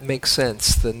yeah, that makes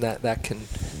sense. Then that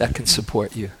can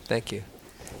support you. Thank you.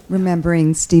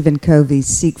 Remembering Stephen Covey's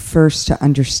seek first to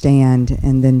understand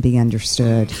and then be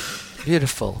understood.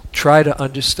 Beautiful. Try to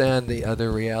understand the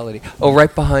other reality. Oh,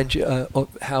 right behind you.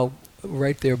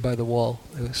 Right there by the wall,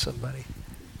 there was somebody.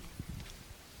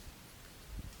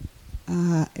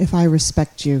 If I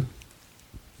respect you.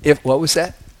 What was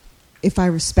that? If I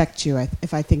respect you,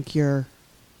 if I think you're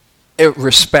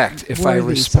respect. If I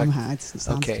respect. Somehow. It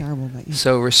sounds terrible, but yeah.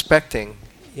 So respecting,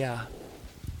 yeah.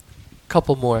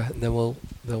 Couple more, and then we'll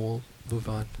move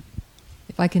on.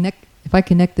 If I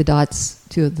connect the dots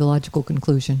to the logical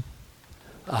conclusion.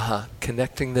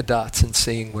 Connecting the dots and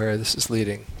seeing where this is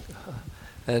leading,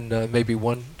 and maybe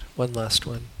one last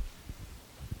one.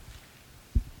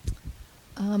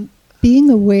 Being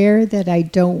aware that I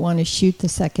don't want to shoot the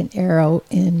second arrow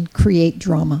and create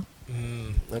drama.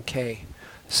 Okay.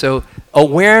 So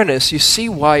awareness, you see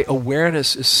why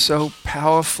awareness is so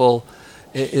powerful,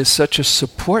 is such a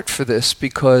support for this,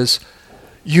 because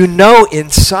you know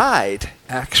inside,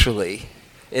 actually,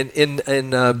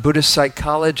 in Buddhist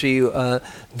psychology,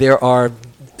 there are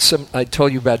some, I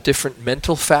told you about different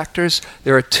mental factors.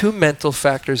 There are two mental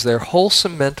factors. They're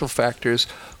wholesome mental factors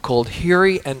called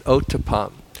hiri and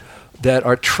ottapam, that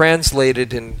are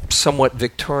translated in somewhat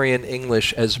Victorian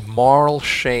English as moral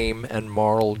shame and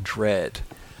moral dread.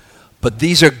 But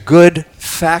these are good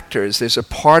factors. There's a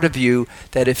part of you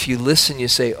that if you listen, you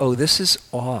say, oh, this is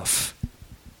off.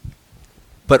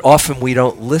 But often we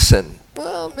don't listen.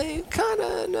 Well, maybe kind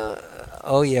of, no.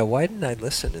 Oh yeah, why didn't I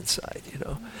listen inside,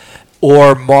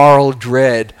 Or moral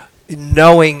dread,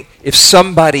 knowing if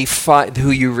somebody who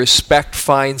you respect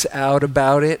finds out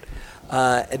about it,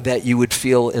 that you would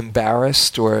feel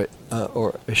embarrassed or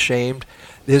ashamed.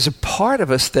 There's a part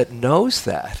of us that knows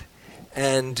that.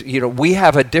 And, we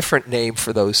have a different name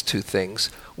for those two things.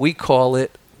 We call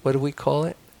it, what do we call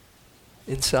it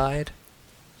inside?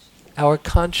 Our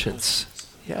conscience.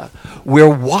 Yeah.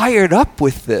 We're wired up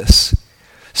with this.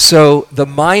 So the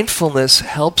mindfulness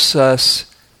helps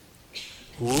us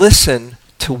listen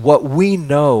to what we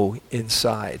know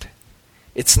inside.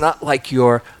 It's not like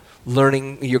you're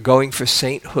going for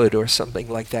sainthood or something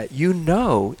like that. You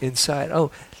know inside,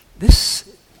 oh, this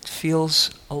feels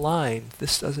aligned.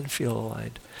 This doesn't feel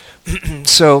aligned.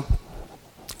 So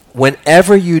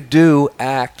whenever you do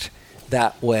act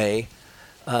that way,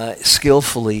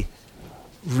 skillfully,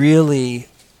 really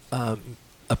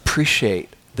appreciate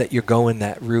that you're going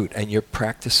that route and you're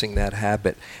practicing that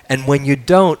habit. And when you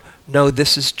don't, know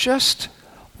this is just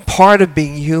part of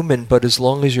being human, but as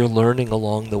long as you're learning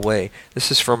along the way. This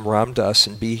is from Ram Dass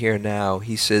in Be Here Now.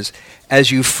 He says,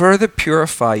 as you further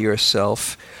purify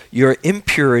yourself, your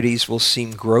impurities will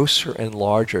seem grosser and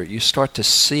larger. You start to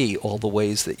see all the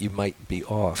ways that you might be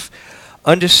off.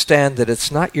 Understand that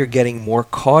it's not you're getting more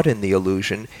caught in the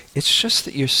illusion, it's just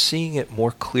that you're seeing it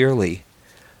more clearly.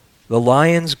 The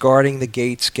lions guarding the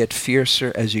gates get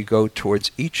fiercer as you go towards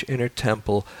each inner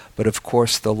temple, but of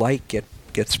course the light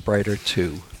gets brighter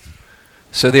too.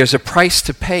 So there's a price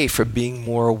to pay for being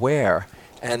more aware,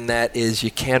 and that is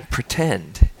you can't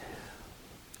pretend.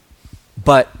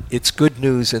 But it's good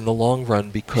news in the long run,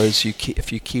 because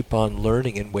if you keep on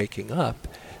learning and waking up,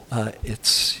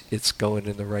 it's going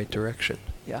in the right direction.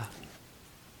 Yeah.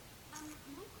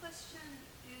 One question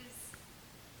is,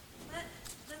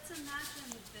 let's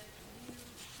imagine that you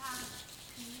have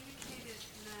communicated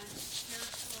in a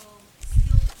careful,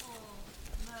 skillful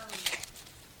mode,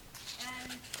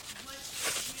 and what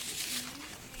you've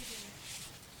communicated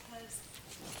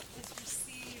is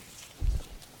received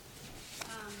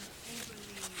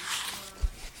angrily or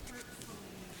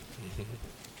hurtfully, offensively.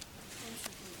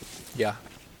 Yeah.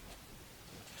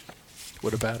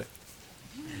 What about it?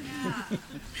 Yeah.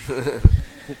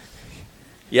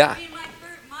 Yeah. I mean,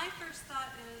 my first thought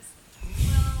is,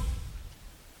 well,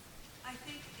 I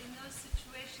think in those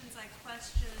situations I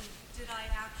question, did I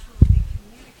actually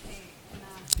communicate in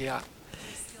a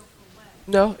skillful way?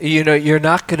 No, you're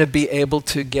not going to be able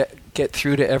to get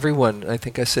through to everyone. I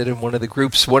think I said in one of the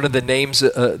groups, one of the names,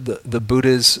 the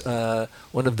Buddha's,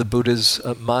 one of the Buddha's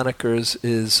monikers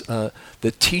is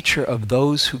the teacher of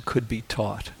those who could be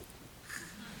taught.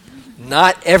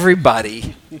 Not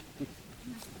everybody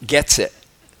gets it.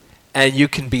 And you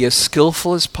can be as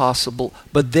skillful as possible,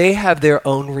 but they have their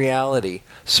own reality.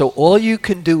 So all you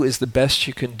can do is the best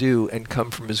you can do and come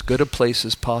from as good a place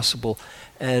as possible.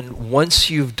 And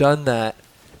once you've done that,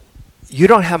 you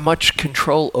don't have much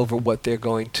control over what they're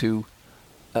going to,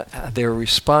 they're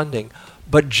responding.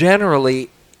 But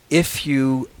generally, if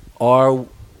you are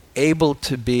able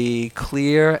to be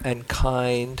clear and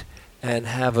kind and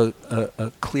have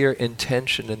a clear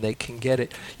intention, and they can get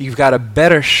it, you've got a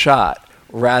better shot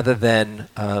rather than,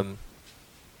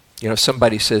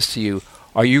 somebody says to you,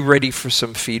 "Are you ready for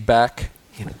some feedback?"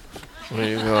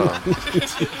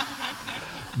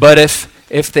 But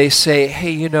if they say,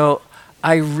 "Hey,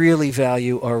 I really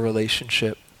value our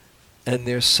relationship, and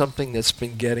there's something that's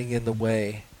been getting in the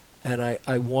way, and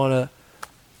I want to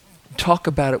talk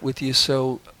about it with you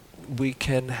so we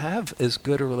can have as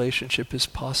good a relationship as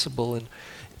possible, and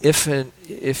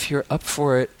if you're up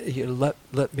for it,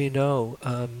 let me know."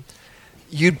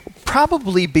 You'd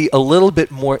probably be a little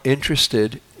bit more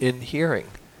interested in hearing.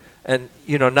 And,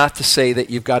 not to say that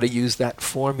you've got to use that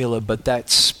formula, but that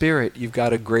spirit, you've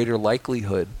got a greater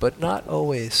likelihood, but not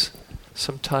always.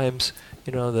 Sometimes,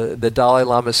 the Dalai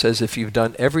Lama says if you've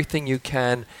done everything you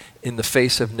can in the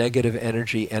face of negative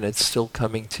energy and it's still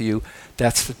coming to you,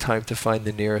 that's the time to find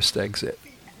the nearest exit.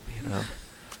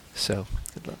 So,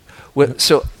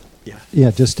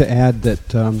 yeah. Just to add that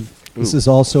this is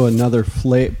also another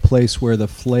place where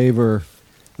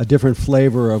a different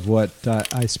flavor of what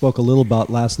I spoke a little about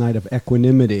last night of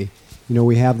equanimity.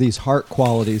 We have these heart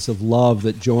qualities of love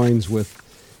that joins with,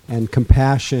 and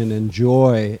compassion and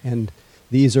joy, and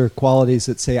these are qualities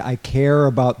that say, I care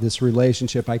about this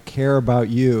relationship, I care about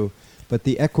you. But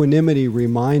the equanimity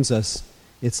reminds us,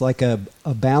 it's like a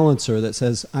balancer that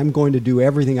says, I'm going to do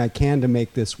everything I can to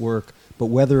make this work, but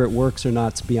whether it works or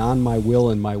not, it's beyond my will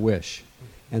and my wish.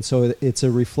 And so it's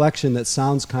a reflection that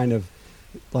sounds kind of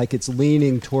like it's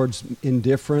leaning towards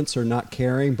indifference or not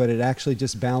caring, but it actually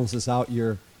just balances out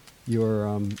your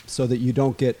so that you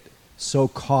don't get so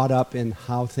caught up in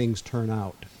how things turn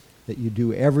out, that you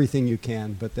do everything you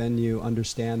can, but then you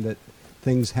understand that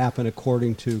things happen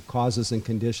according to causes and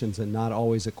conditions and not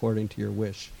always according to your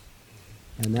wish.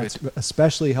 And that's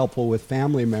especially helpful with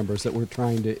family members that we're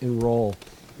trying to enroll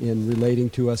in relating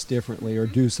to us differently or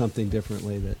do something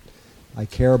differently, that I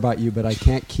care about you, but I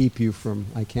can't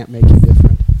I can't make you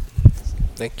different.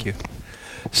 Thank you.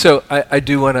 So I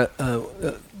do want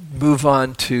to move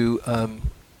on to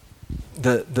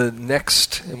the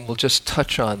next, and we'll just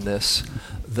touch on this,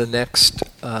 the next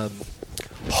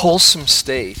wholesome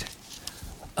state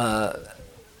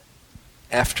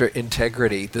after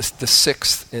integrity, the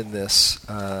sixth in this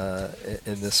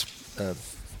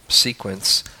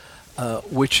sequence,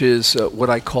 which is what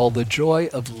I call the joy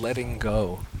of letting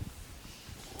go,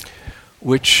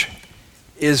 which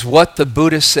is what the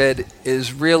Buddha said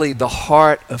is really the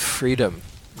heart of freedom,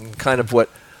 and kind of what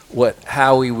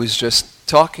Howie was just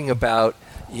talking about,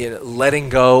 letting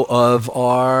go of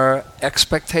our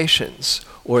expectations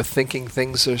or thinking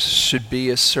things should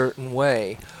be a certain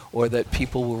way or that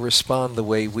people will respond the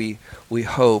way we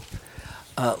hope.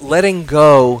 Letting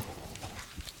go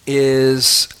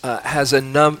has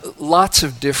lots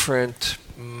of different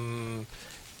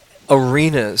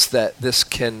arenas that this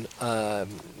can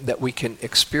that we can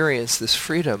experience this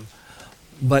freedom,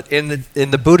 but in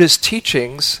the Buddha's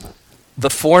teachings, the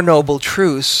Four Noble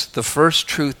Truths, the first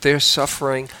truth, there's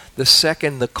suffering. The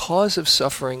second, the cause of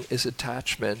suffering is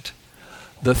attachment.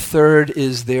 The third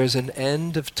is there's an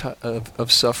end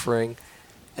of suffering,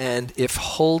 and if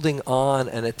holding on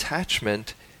and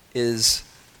attachment is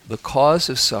the cause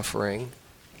of suffering,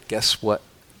 guess what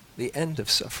the end of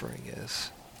suffering is?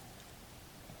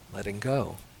 Letting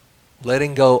go.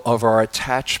 Letting go of our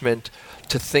attachment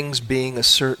to things being a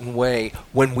certain way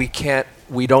when we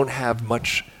don't have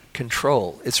much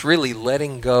control. It's really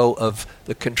letting go of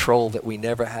the control that we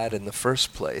never had in the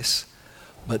first place,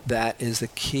 but that is the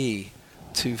key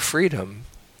to freedom.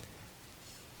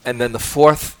 And then the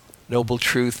fourth noble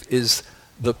truth is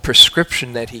the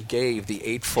prescription that he gave, the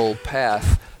Eightfold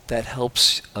Path that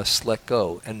helps us let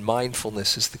go, and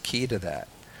mindfulness is the key to that.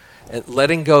 And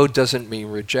letting go doesn't mean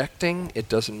rejecting, it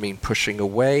doesn't mean pushing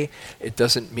away, it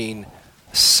doesn't mean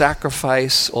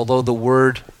sacrifice, although the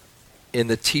word in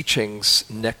the teachings,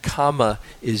 nekama,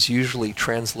 is usually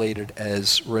translated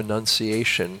as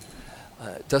renunciation.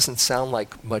 It doesn't sound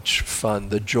like much fun,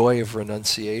 the joy of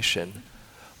renunciation.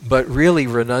 But really,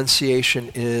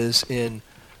 renunciation is in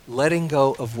letting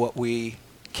go of what we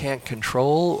can't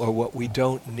control or what we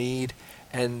don't need,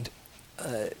 and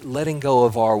letting go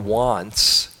of our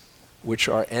wants, which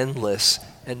are endless,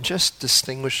 and just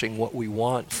distinguishing what we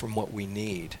want from what we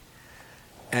need.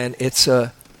 And it's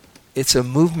a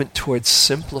movement towards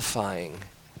simplifying.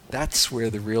 That's where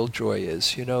the real joy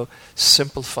is.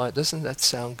 Simplify. Doesn't that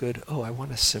sound good? Oh, I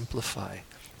want to simplify.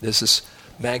 There's this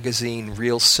magazine,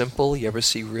 Real Simple. You ever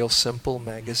see Real Simple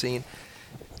magazine?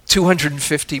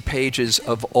 250 pages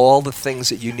of all the things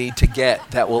that you need to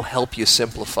get that will help you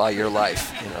simplify your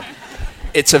life.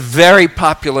 it's a very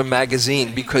popular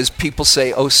magazine because people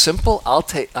say, "Oh, simple.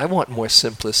 I want more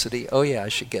simplicity. Oh yeah, I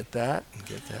should get that and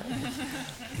get that."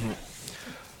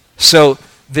 So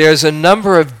there's a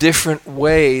number of different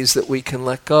ways that we can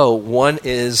let go. One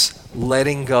is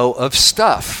letting go of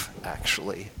stuff,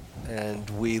 actually. And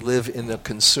we live in a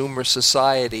consumer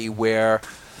society where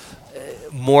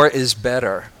more is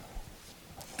better.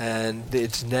 And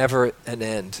it's never an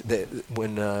end.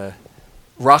 When John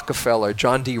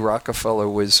D. Rockefeller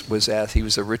was asked, he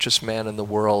was the richest man in the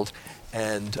world,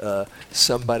 and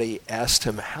somebody asked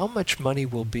him, "How much money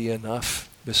will be enough,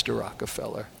 Mr.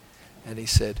 Rockefeller?" And he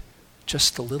said,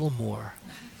 "Just a little more."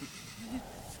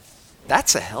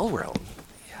 That's a hell realm.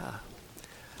 Yeah.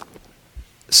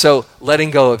 So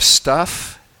letting go of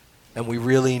stuff, and we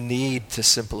really need to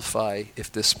simplify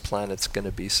if this planet's going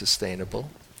to be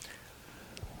sustainable.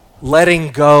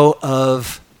 Letting go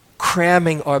of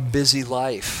cramming our busy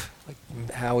life, like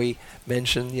Howie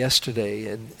mentioned yesterday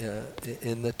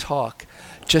in the talk.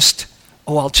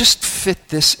 I'll just fit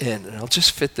this in, and I'll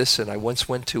just fit this in. I once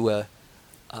went to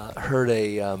heard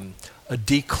a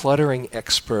decluttering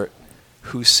expert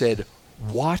who said,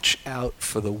 "Watch out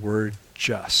for the word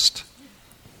just.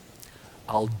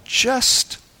 I'll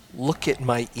just look at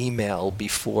my email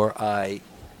before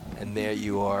and there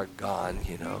you are gone,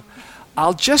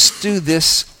 I'll just do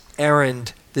this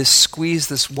errand, squeeze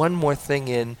this one more thing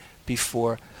in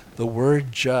before." The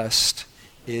word just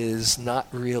is not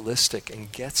realistic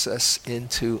and gets us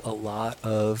into a lot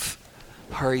of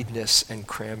hurriedness and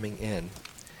cramming in.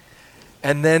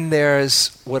 And then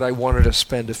there's what I wanted to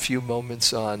spend a few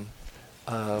moments on.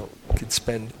 Could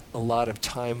spend a lot of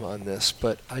time on this,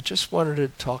 but I just wanted to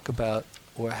talk about,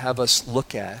 or have us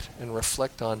look at and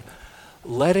reflect on,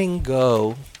 letting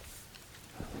go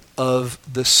of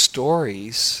the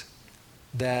stories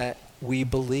that we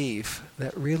believe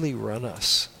that really run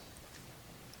us.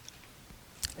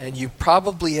 And you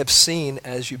probably have seen,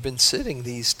 as you've been sitting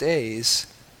these days,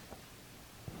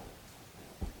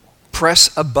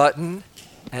 press a button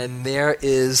and there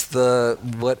is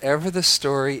whatever the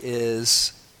story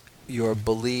is, your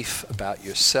belief about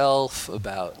yourself,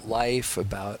 about life,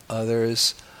 about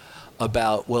others,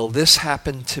 about, well, this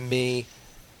happened to me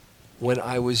when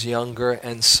I was younger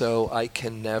and so I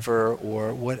can never,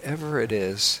 or whatever it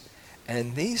is.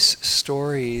 And these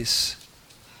stories,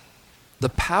 the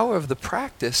power of the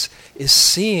practice is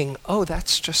seeing, oh,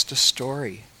 that's just a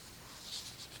story.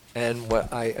 And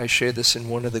what I shared this in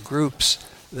one of the groups,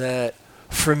 that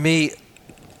for me,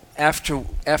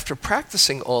 after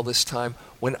practicing all this time,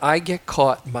 when I get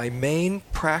caught, my main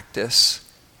practice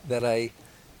that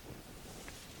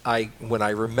when I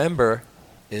remember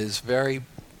is very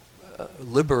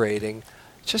liberating,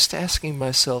 just asking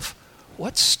myself,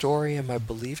 what story am I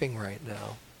believing right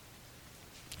now?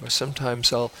 Or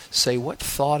sometimes I'll say, what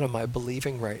thought am I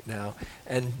believing right now?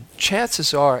 And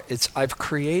chances are, I've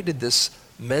created this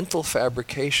mental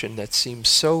fabrication that seems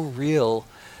so real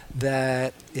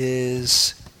that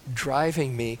is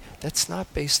driving me, that's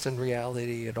not based in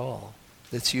reality at all.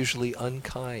 That's usually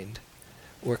unkind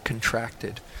or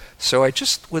contracted. So I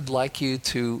just would like you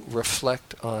to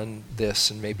reflect on this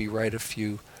and maybe write a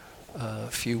few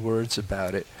words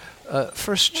about it.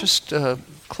 First, just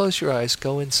close your eyes,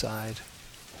 go inside.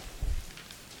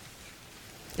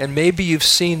 And maybe you've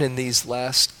seen in these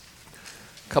last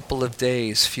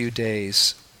few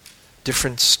days,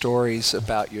 different stories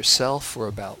about yourself or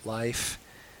about life.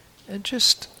 And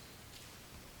just,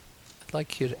 I'd like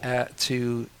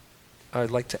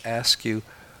to ask you,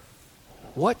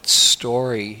 what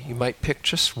story, you might pick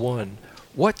just one,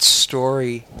 what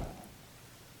story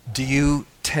do you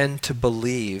tend to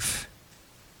believe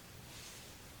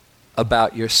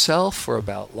about yourself or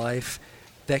about life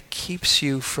that keeps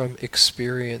you from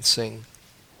experiencing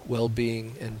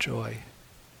well-being and joy?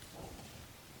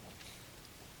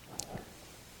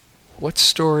 What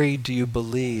story do you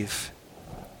believe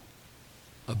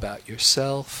about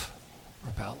yourself or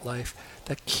about life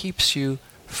that keeps you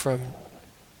from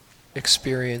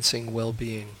experiencing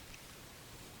well-being?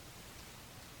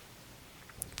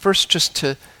 First, just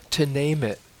to name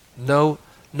it. No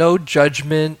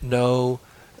judgment, no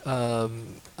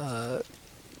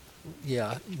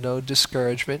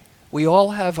discouragement. We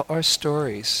all have our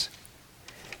stories.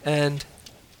 And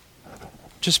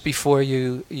just before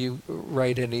you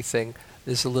write anything,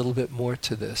 there's a little bit more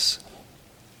to this.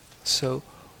 So,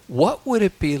 what would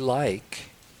it be like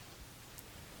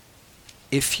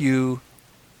if you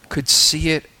could see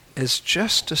it as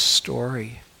just a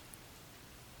story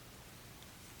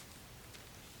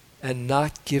and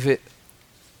not give it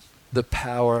the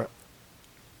power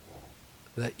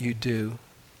that you do?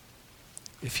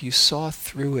 If you saw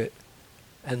through it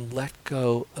and let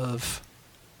go of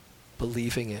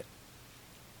believing it.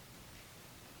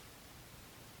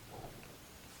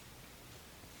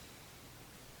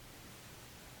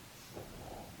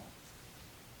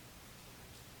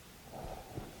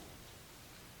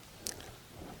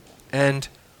 And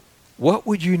what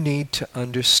would you need to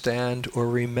understand or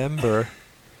remember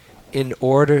in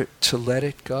order to let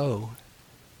it go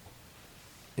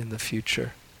in the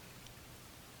future?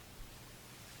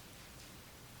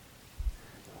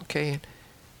 Okay,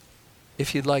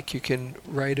 if you'd like, you can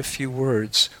write a few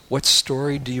words. What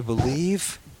story do you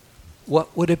believe?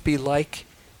 What would it be like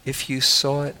if you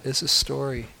saw it as a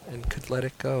story and could let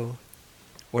it go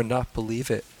or not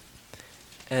believe it?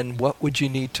 And what would you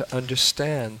need to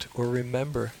understand or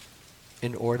remember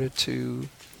in order to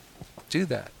do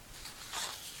that?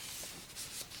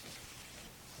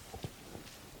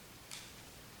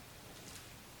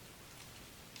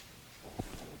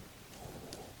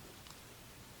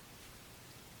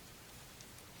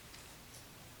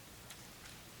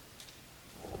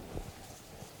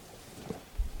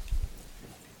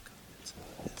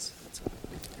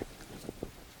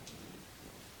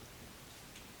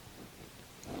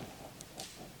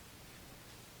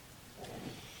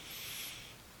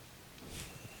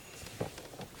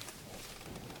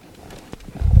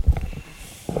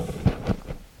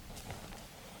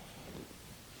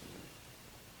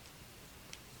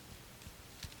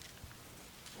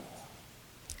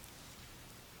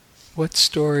 What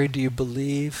story do you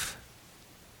believe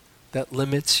that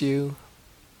limits you?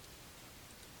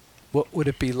 What would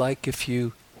it be like if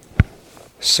you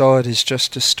saw it as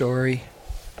just a story?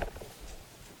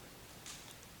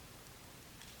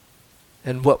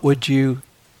 And what would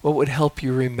help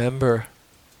you remember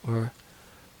or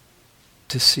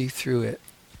to see through it?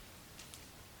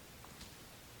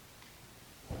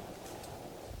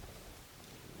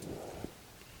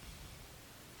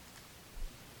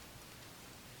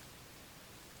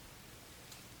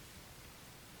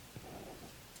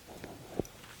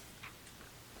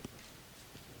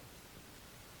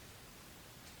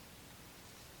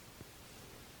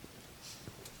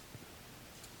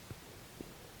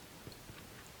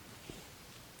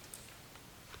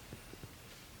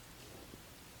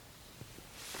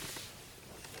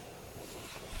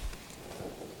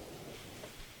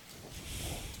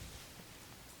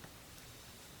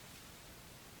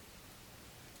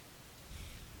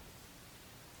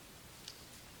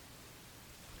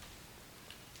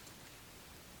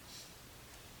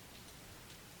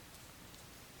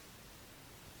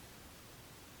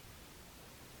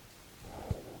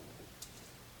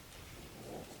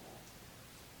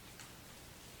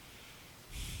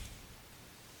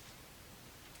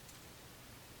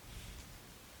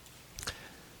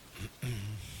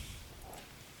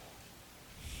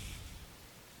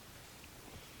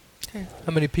 Okay.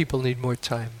 How many people need more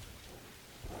time?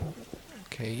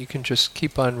 Okay, you can just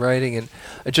keep on writing, and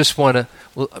I just want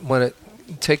to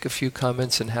take a few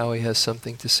comments, and Howie has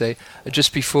something to say.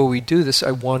 Just before we do this,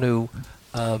 I want to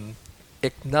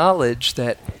acknowledge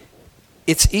that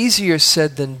it's easier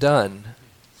said than done.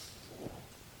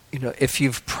 You know, if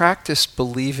you've practiced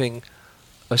believing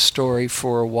a story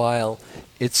for a while,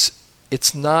 it's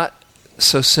not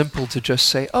so simple to just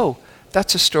say, "Oh,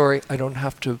 that's a story, I don't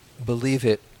have to believe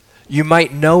it." You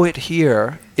might know it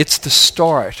here, it's the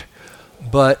start,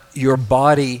 but your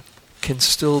body can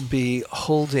still be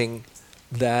holding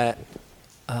that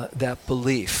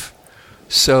belief.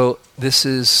 So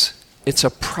it's a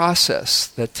process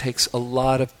that takes a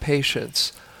lot of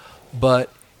patience,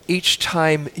 but each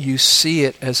time you see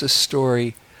it as a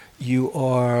story, you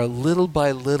are little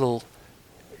by little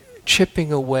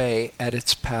chipping away at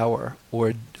its power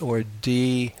or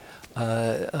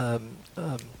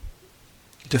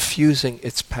diffusing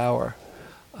its power.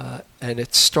 And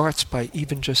it starts by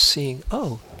even just seeing,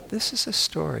 oh, this is a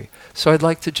story. So I'd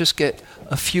like to just get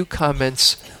a few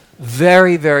comments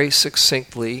very, very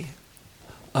succinctly.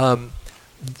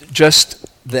 Just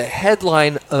the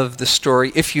headline of the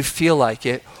story, if you feel like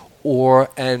it, or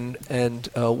and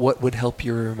what would help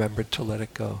you remember to let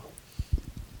it go.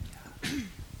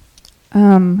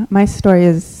 My story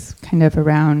is kind of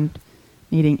around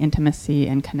needing intimacy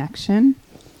and connection.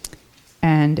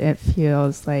 And it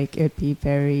feels like it'd be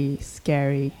very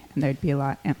scary, and there'd be a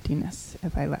lot of emptiness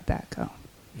if I let that go.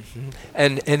 Mm-hmm.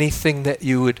 And anything that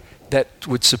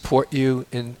would support you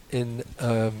in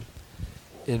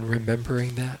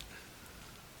remembering that?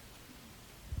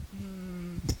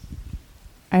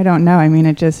 I don't know. I mean,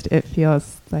 it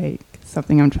feels like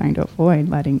something I'm trying to avoid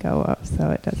letting go of, so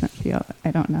it doesn't feel.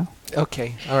 I don't know.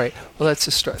 Okay. All right. Well, that's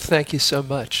a start. Thank you so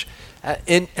much.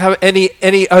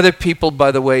 Any other people,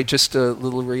 by the way, just a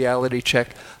little reality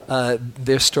check,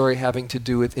 their story having to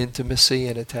do with intimacy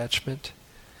and attachment?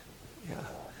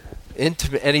 Yeah.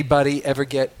 Anybody ever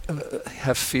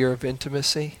have fear of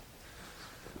intimacy?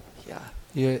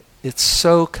 Yeah.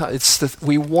 It's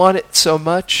we want it so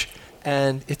much,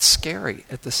 and it's scary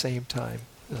at the same time.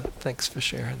 Thanks for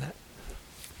sharing that.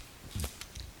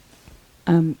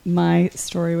 My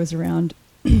story was around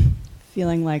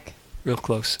feeling like real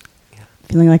close. Yeah.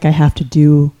 Feeling like I have to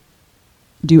do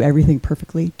everything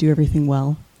perfectly, do everything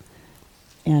well,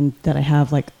 and that I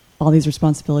have like all these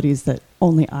responsibilities that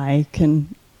only I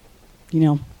can,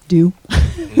 do.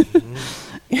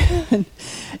 Mm-hmm.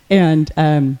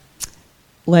 and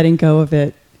letting go of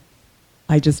it,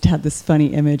 I just had this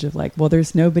funny image of like, well,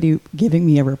 there's nobody giving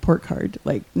me a report card,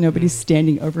 like nobody's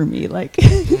standing over me, like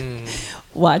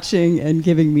watching and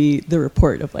giving me the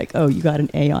report of like, oh, you got an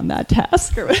A on that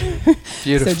task or whatever.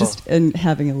 Beautiful. So and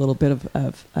having a little bit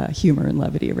of humor and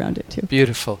levity around it too.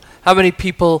 Beautiful. How many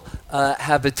people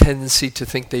have a tendency to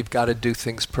think they've got to do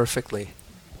things perfectly?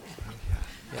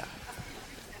 Yeah.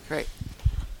 Great.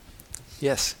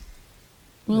 Yes.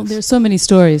 Well, there's so many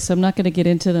stories, so I'm not going to get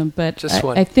into them, but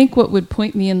I think what would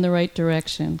point me in the right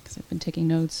direction, because I've been taking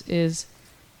notes, is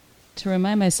to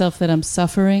remind myself that I'm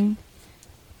suffering.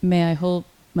 May I hold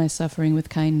my suffering with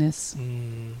kindness.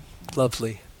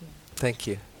 Lovely. Thank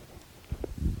you.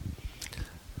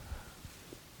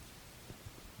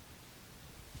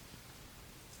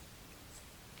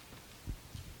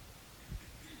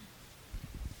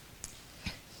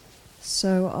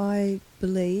 So I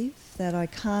believe that I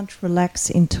can't relax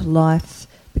into life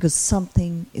because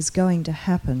something is going to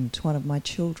happen to one of my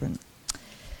children.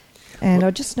 And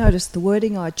I just noticed the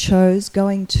wording I chose,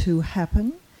 going to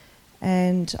happen,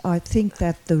 and I think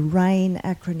that the RAIN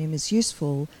acronym is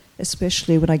useful,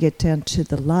 especially when I get down to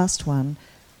the last one,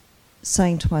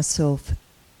 saying to myself,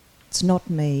 it's not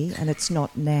me and it's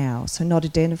not now. So not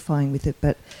identifying with it,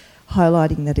 but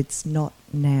highlighting that it's not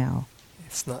now.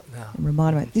 It's not now. And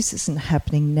reminding me, this isn't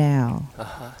happening now.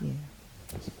 Uh-huh. Yeah.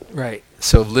 Right.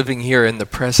 So living here in the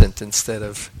present instead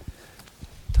of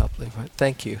toppling.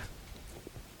 Thank you.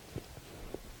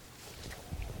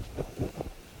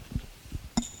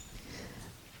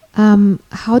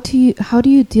 How do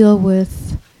you deal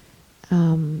with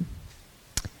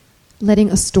letting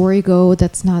a story go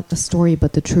that's not a story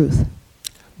but the truth?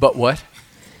 But what?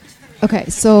 Okay,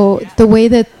 so the way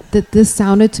that this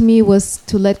sounded to me was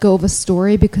to let go of a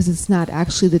story because it's not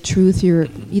actually the truth. You're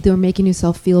either making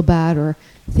yourself feel bad or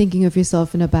thinking of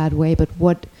yourself in a bad way. But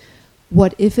what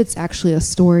if it's actually a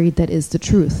story that is the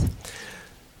truth?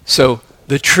 So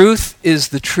the truth is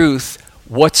the truth.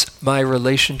 What's my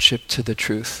relationship to the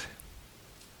truth?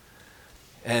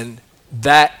 And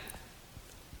that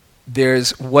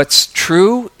there's what's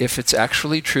true, if it's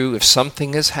actually true, if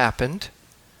something has happened,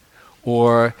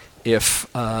 or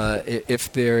if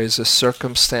there is a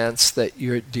circumstance that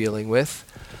you're dealing with.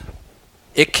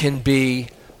 It can be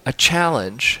a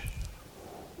challenge.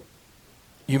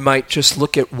 You might just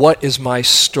look at what is my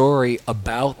story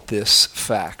about this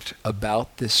fact,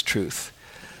 about this truth.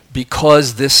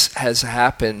 Because this has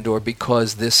happened or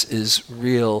because this is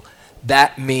real,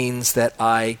 that means that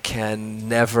I can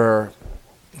never,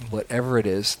 whatever it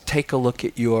is, take a look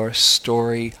at your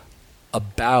story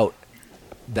about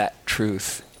that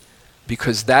truth.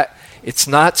 Because that it's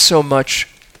not so much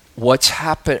what's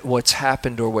happened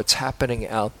or what's happening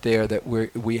out there that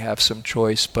we have some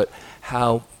choice, but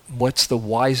what's the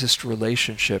wisest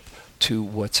relationship to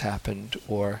what's happened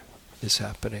or is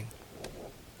happening.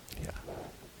 Yeah.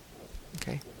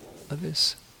 Okay.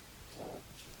 Others.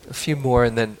 A few more,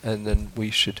 and then we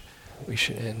should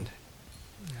end.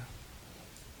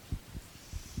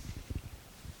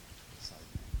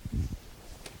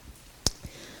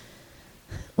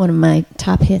 One of my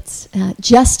top hits,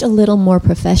 just a little more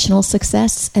professional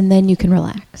success, and then you can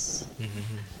relax.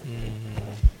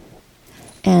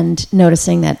 And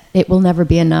noticing that it will never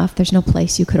be enough. There's no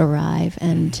place you could arrive.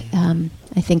 And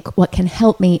I think what can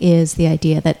help me is the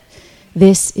idea that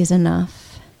this is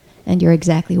enough, and you're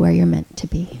exactly where you're meant to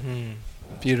be.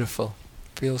 Beautiful.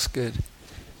 Feels good.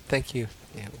 Thank you.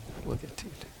 Yeah, we'll get to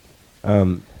it.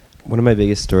 One of my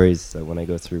biggest stories when I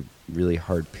go through really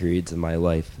hard periods in my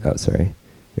life. Oh, sorry.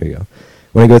 Here we go.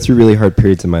 When I go through really hard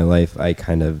periods in my life, I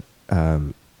kind of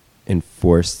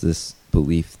enforce this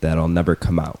belief that I'll never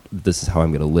come out. This is how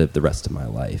I'm going to live the rest of my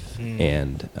life.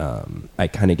 And I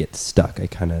kind of get stuck. I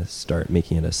kind of start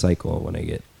making it a cycle when I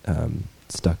get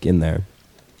stuck in there.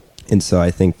 And so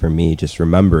I think for me, just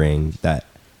remembering that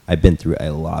I've been through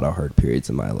a lot of hard periods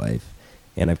in my life,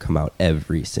 and I've come out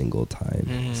every single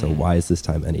time. So why is this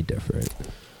time any different?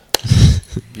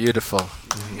 Beautiful.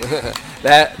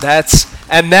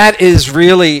 That is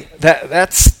really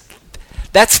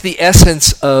that's the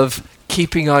essence of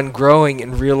keeping on growing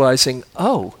and realizing,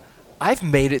 oh, I've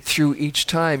made it through each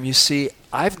time. You see,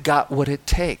 I've got what it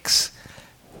takes.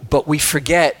 But we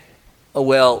forget, oh,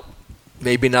 well,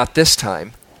 maybe not this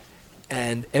time.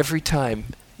 And every time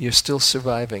you're still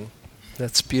surviving.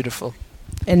 That's beautiful.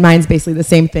 And mine's basically the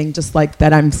same thing, just like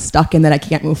that I'm stuck and that I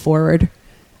can't move forward.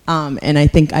 And I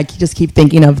think I just keep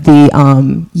thinking of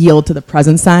the yield to the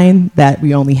present sign, that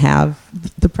we only have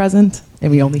the present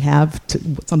and we only have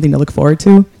something to look forward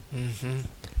to. Mm-hmm.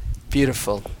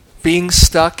 Beautiful. Being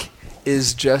stuck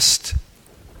is just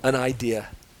an idea.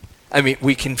 I mean,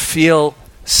 we can feel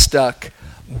stuck,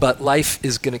 but life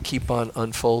is going to keep on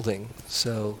unfolding.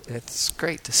 So it's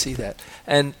great to see that.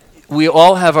 And we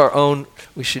all have our own,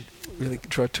 we should really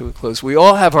draw to a close. We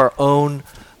all have our own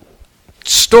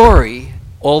story,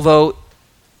 although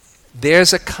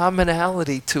there's a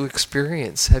commonality to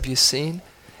experience. Have you seen?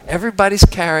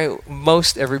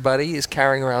 Most everybody is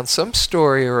carrying around some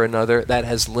story or another that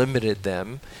has limited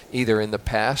them, either in the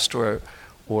past or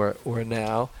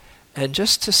now. And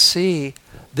just to see,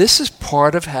 this is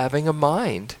part of having a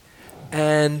mind.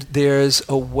 And there's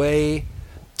a way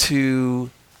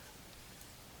to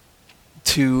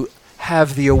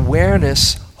have the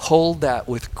awareness hold that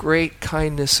with great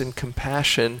kindness and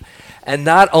compassion. And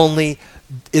not only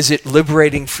is it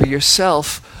liberating for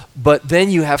yourself, but then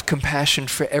you have compassion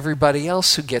for everybody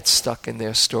else who gets stuck in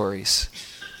their stories.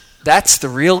 That's the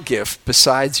real gift.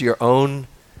 Besides your own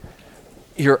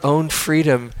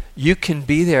freedom, you can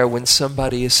be there when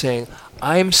somebody is saying,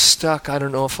 I'm stuck, I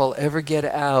don't know if I'll ever get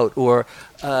out, or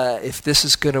if this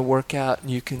is going to work out,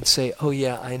 and you can say, oh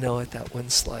yeah, I know what that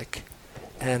one's like,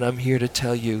 and I'm here to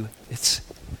tell you it's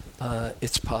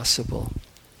possible.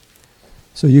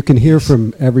 So you can hear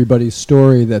from everybody's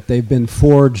story that they've been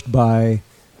forged by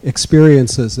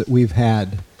experiences that we've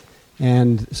had.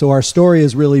 And so our story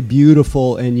is really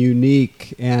beautiful and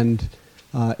unique and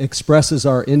expresses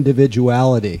our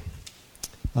individuality.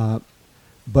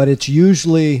 But it's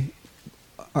usually,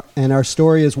 and our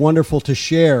story is wonderful to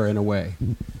share in a way,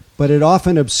 but it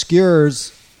often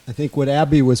obscures, I think what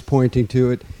Abby was pointing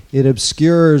to, it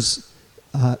obscures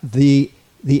the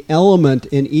element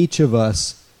in each of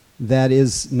us that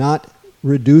is not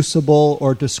reducible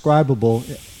or describable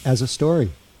as a story.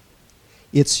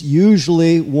 It's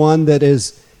usually one that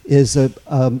is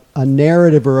a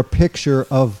narrative or a picture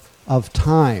of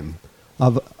time,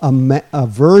 of a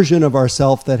version of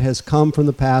ourself that has come from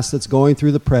the past, that's going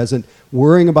through the present,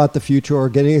 worrying about the future or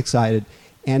getting excited.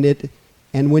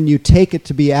 And when you take it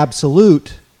to be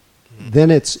absolute,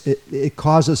 then it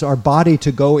causes our body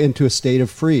to go into a state of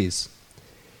freeze.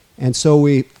 And so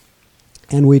we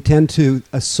tend to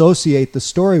associate the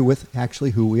story with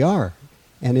actually who we are.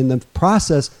 And in the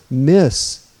process,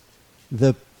 miss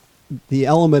the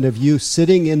element of you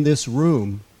sitting in this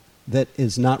room that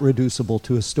is not reducible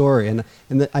to a story. And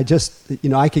I just,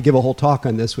 I could give a whole talk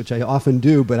on this, which I often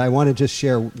do, but I want to just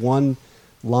share one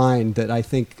line that I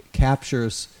think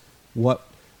captures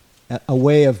a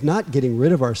way of not getting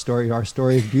rid of our story. Our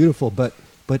story is beautiful, but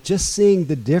just seeing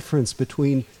the difference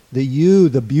between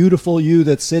the beautiful you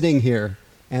that's sitting here,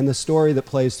 and the story that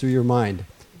plays through your mind.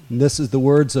 And this is the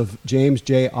words of James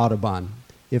J. Audubon.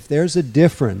 If there's a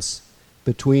difference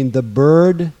between the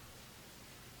bird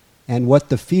and what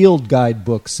the field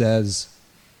guidebook says,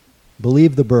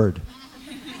 believe the bird.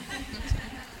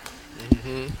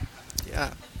 Mm-hmm.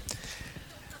 Yeah.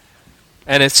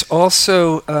 And it's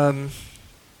also,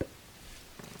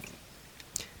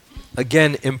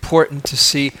 again, important to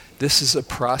see this is a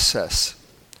process.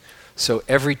 So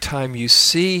every time you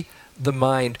see the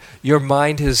mind, your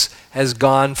mind has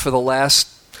gone for the last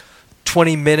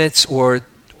 20 minutes or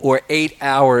 8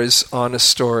 hours on a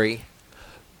story.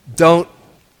 Don't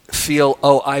feel,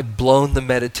 oh, I've blown the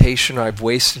meditation, or I've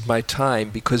wasted my time,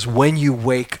 because when you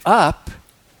wake up,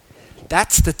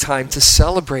 that's the time to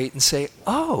celebrate and say,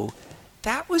 oh,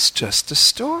 that was just a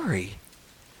story.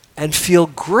 And feel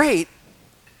great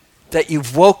that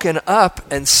you've woken up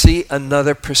and see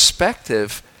another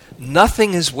perspective.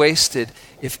 Nothing is wasted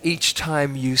if each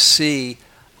time you see,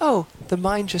 oh, the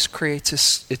mind just creates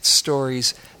its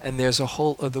stories, and there's a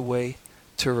whole other way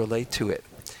to relate to it.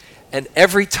 And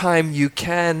every time you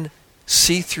can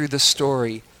see through the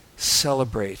story,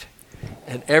 celebrate.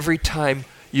 And every time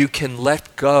you can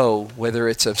let go, whether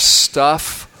it's of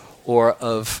stuff or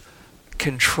of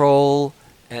control,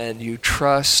 and you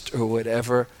trust or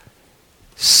whatever,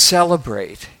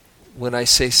 celebrate. When I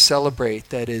say celebrate,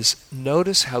 that is,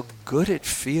 notice how good it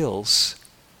feels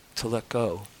to let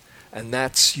go. And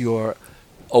that's your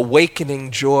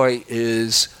awakening joy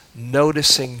is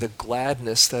noticing the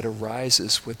gladness that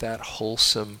arises with that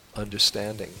wholesome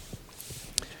understanding.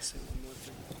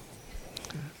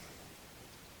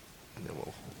 And then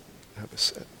we'll have a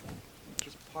set.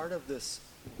 Just part of this.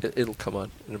 It'll come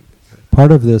on.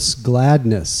 Part of this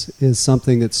gladness is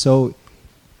something that's so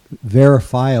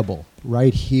verifiable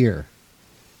right here.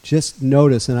 Just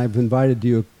notice, and I've invited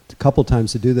you a couple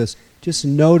times to do this, just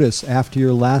notice after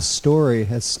your last story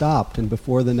has stopped and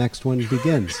before the next one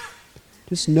begins.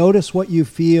 Just notice what you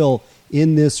feel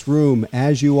in this room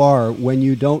as you are when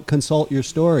you don't consult your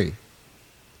story.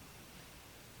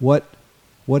 What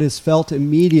is felt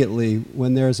immediately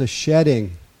when there's a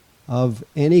shedding of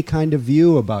any kind of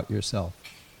view about yourself.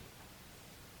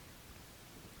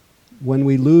 When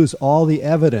we lose all the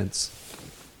evidence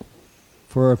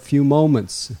for a few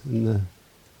moments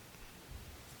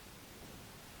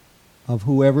of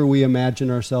whoever we imagine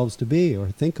ourselves to be or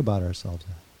think about ourselves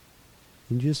as.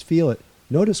 And you just feel it.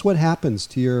 Notice what happens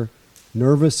to your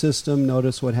nervous system.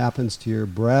 Notice what happens to your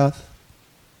breath.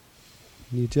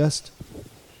 And you just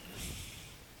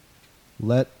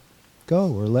let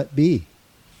go or let be.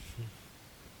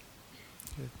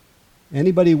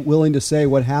 Anybody willing to say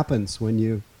what happens when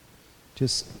you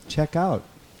just check out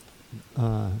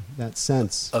that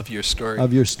sense of your story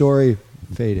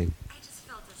fading? I just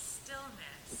felt a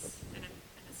stillness and a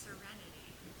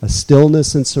serenity. A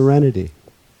stillness and serenity.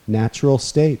 Natural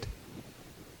state.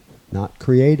 Not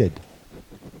created.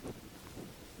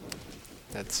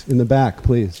 That's in the back,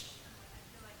 please.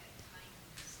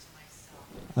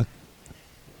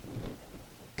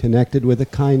 Connected with a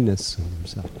kindness in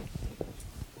himself.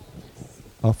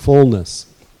 A fullness.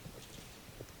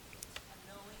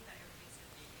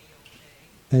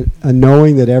 And a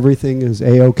knowing that everything is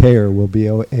A-OK or will be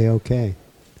A-OK.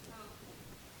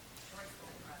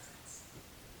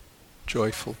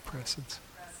 Joyful presence.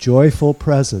 Joyful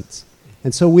presence.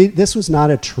 And so this was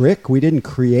not a trick. We didn't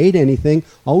create anything.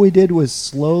 All we did was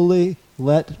slowly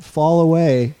let fall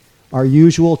away our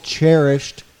usual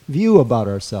cherished view about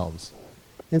ourselves.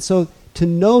 And so to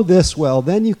know this well,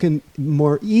 then you can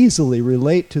more easily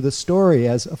relate to the story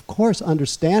as, of course,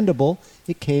 understandable.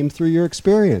 It came through your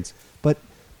experience, but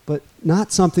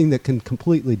not something that can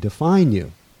completely define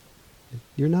you.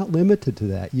 You're not limited to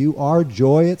that. You are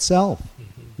joy itself,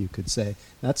 you could say.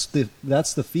 That's the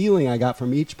feeling I got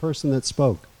from each person that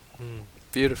spoke.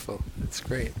 Beautiful. That's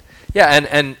great. Yeah,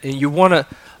 and you want to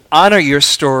honor your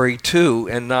story too,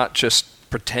 and not just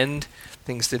pretend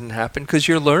things didn't happen, because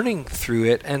you're learning through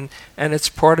it, and it's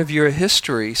part of your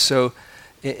history. So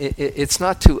it's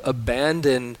not to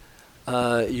abandon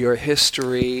your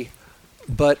history,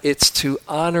 but it's to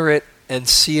honor it and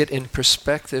see it in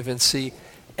perspective and see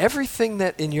everything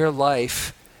that in your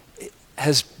life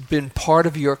has been part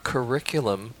of your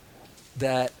curriculum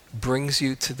that brings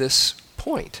you to this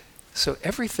point. So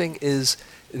everything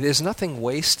there's nothing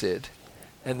wasted,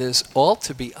 and there's all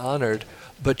to be honored,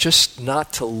 but just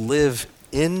not to live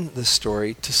in the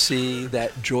story, to see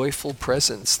that joyful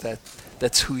presence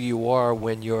that's who you are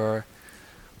when you're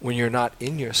not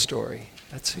in your story.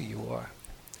 That's who you are.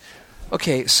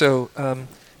 Okay, so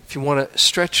if you want to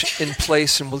stretch in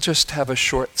place, and we'll just have a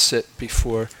short sit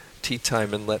before tea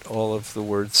time and let all of the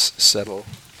words settle.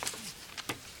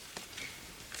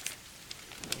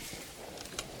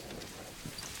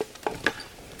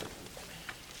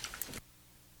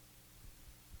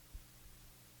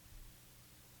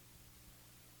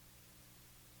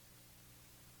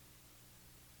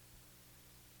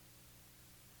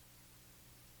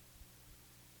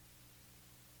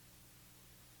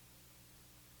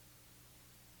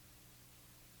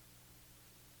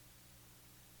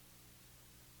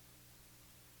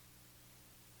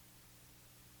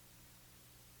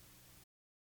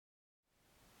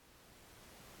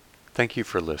 Thank you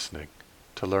for listening.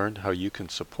 To learn how you can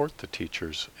support the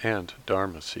teachers and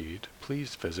Dharma Seed,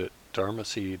 please visit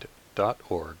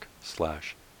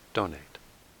dharmaseed.org/donate.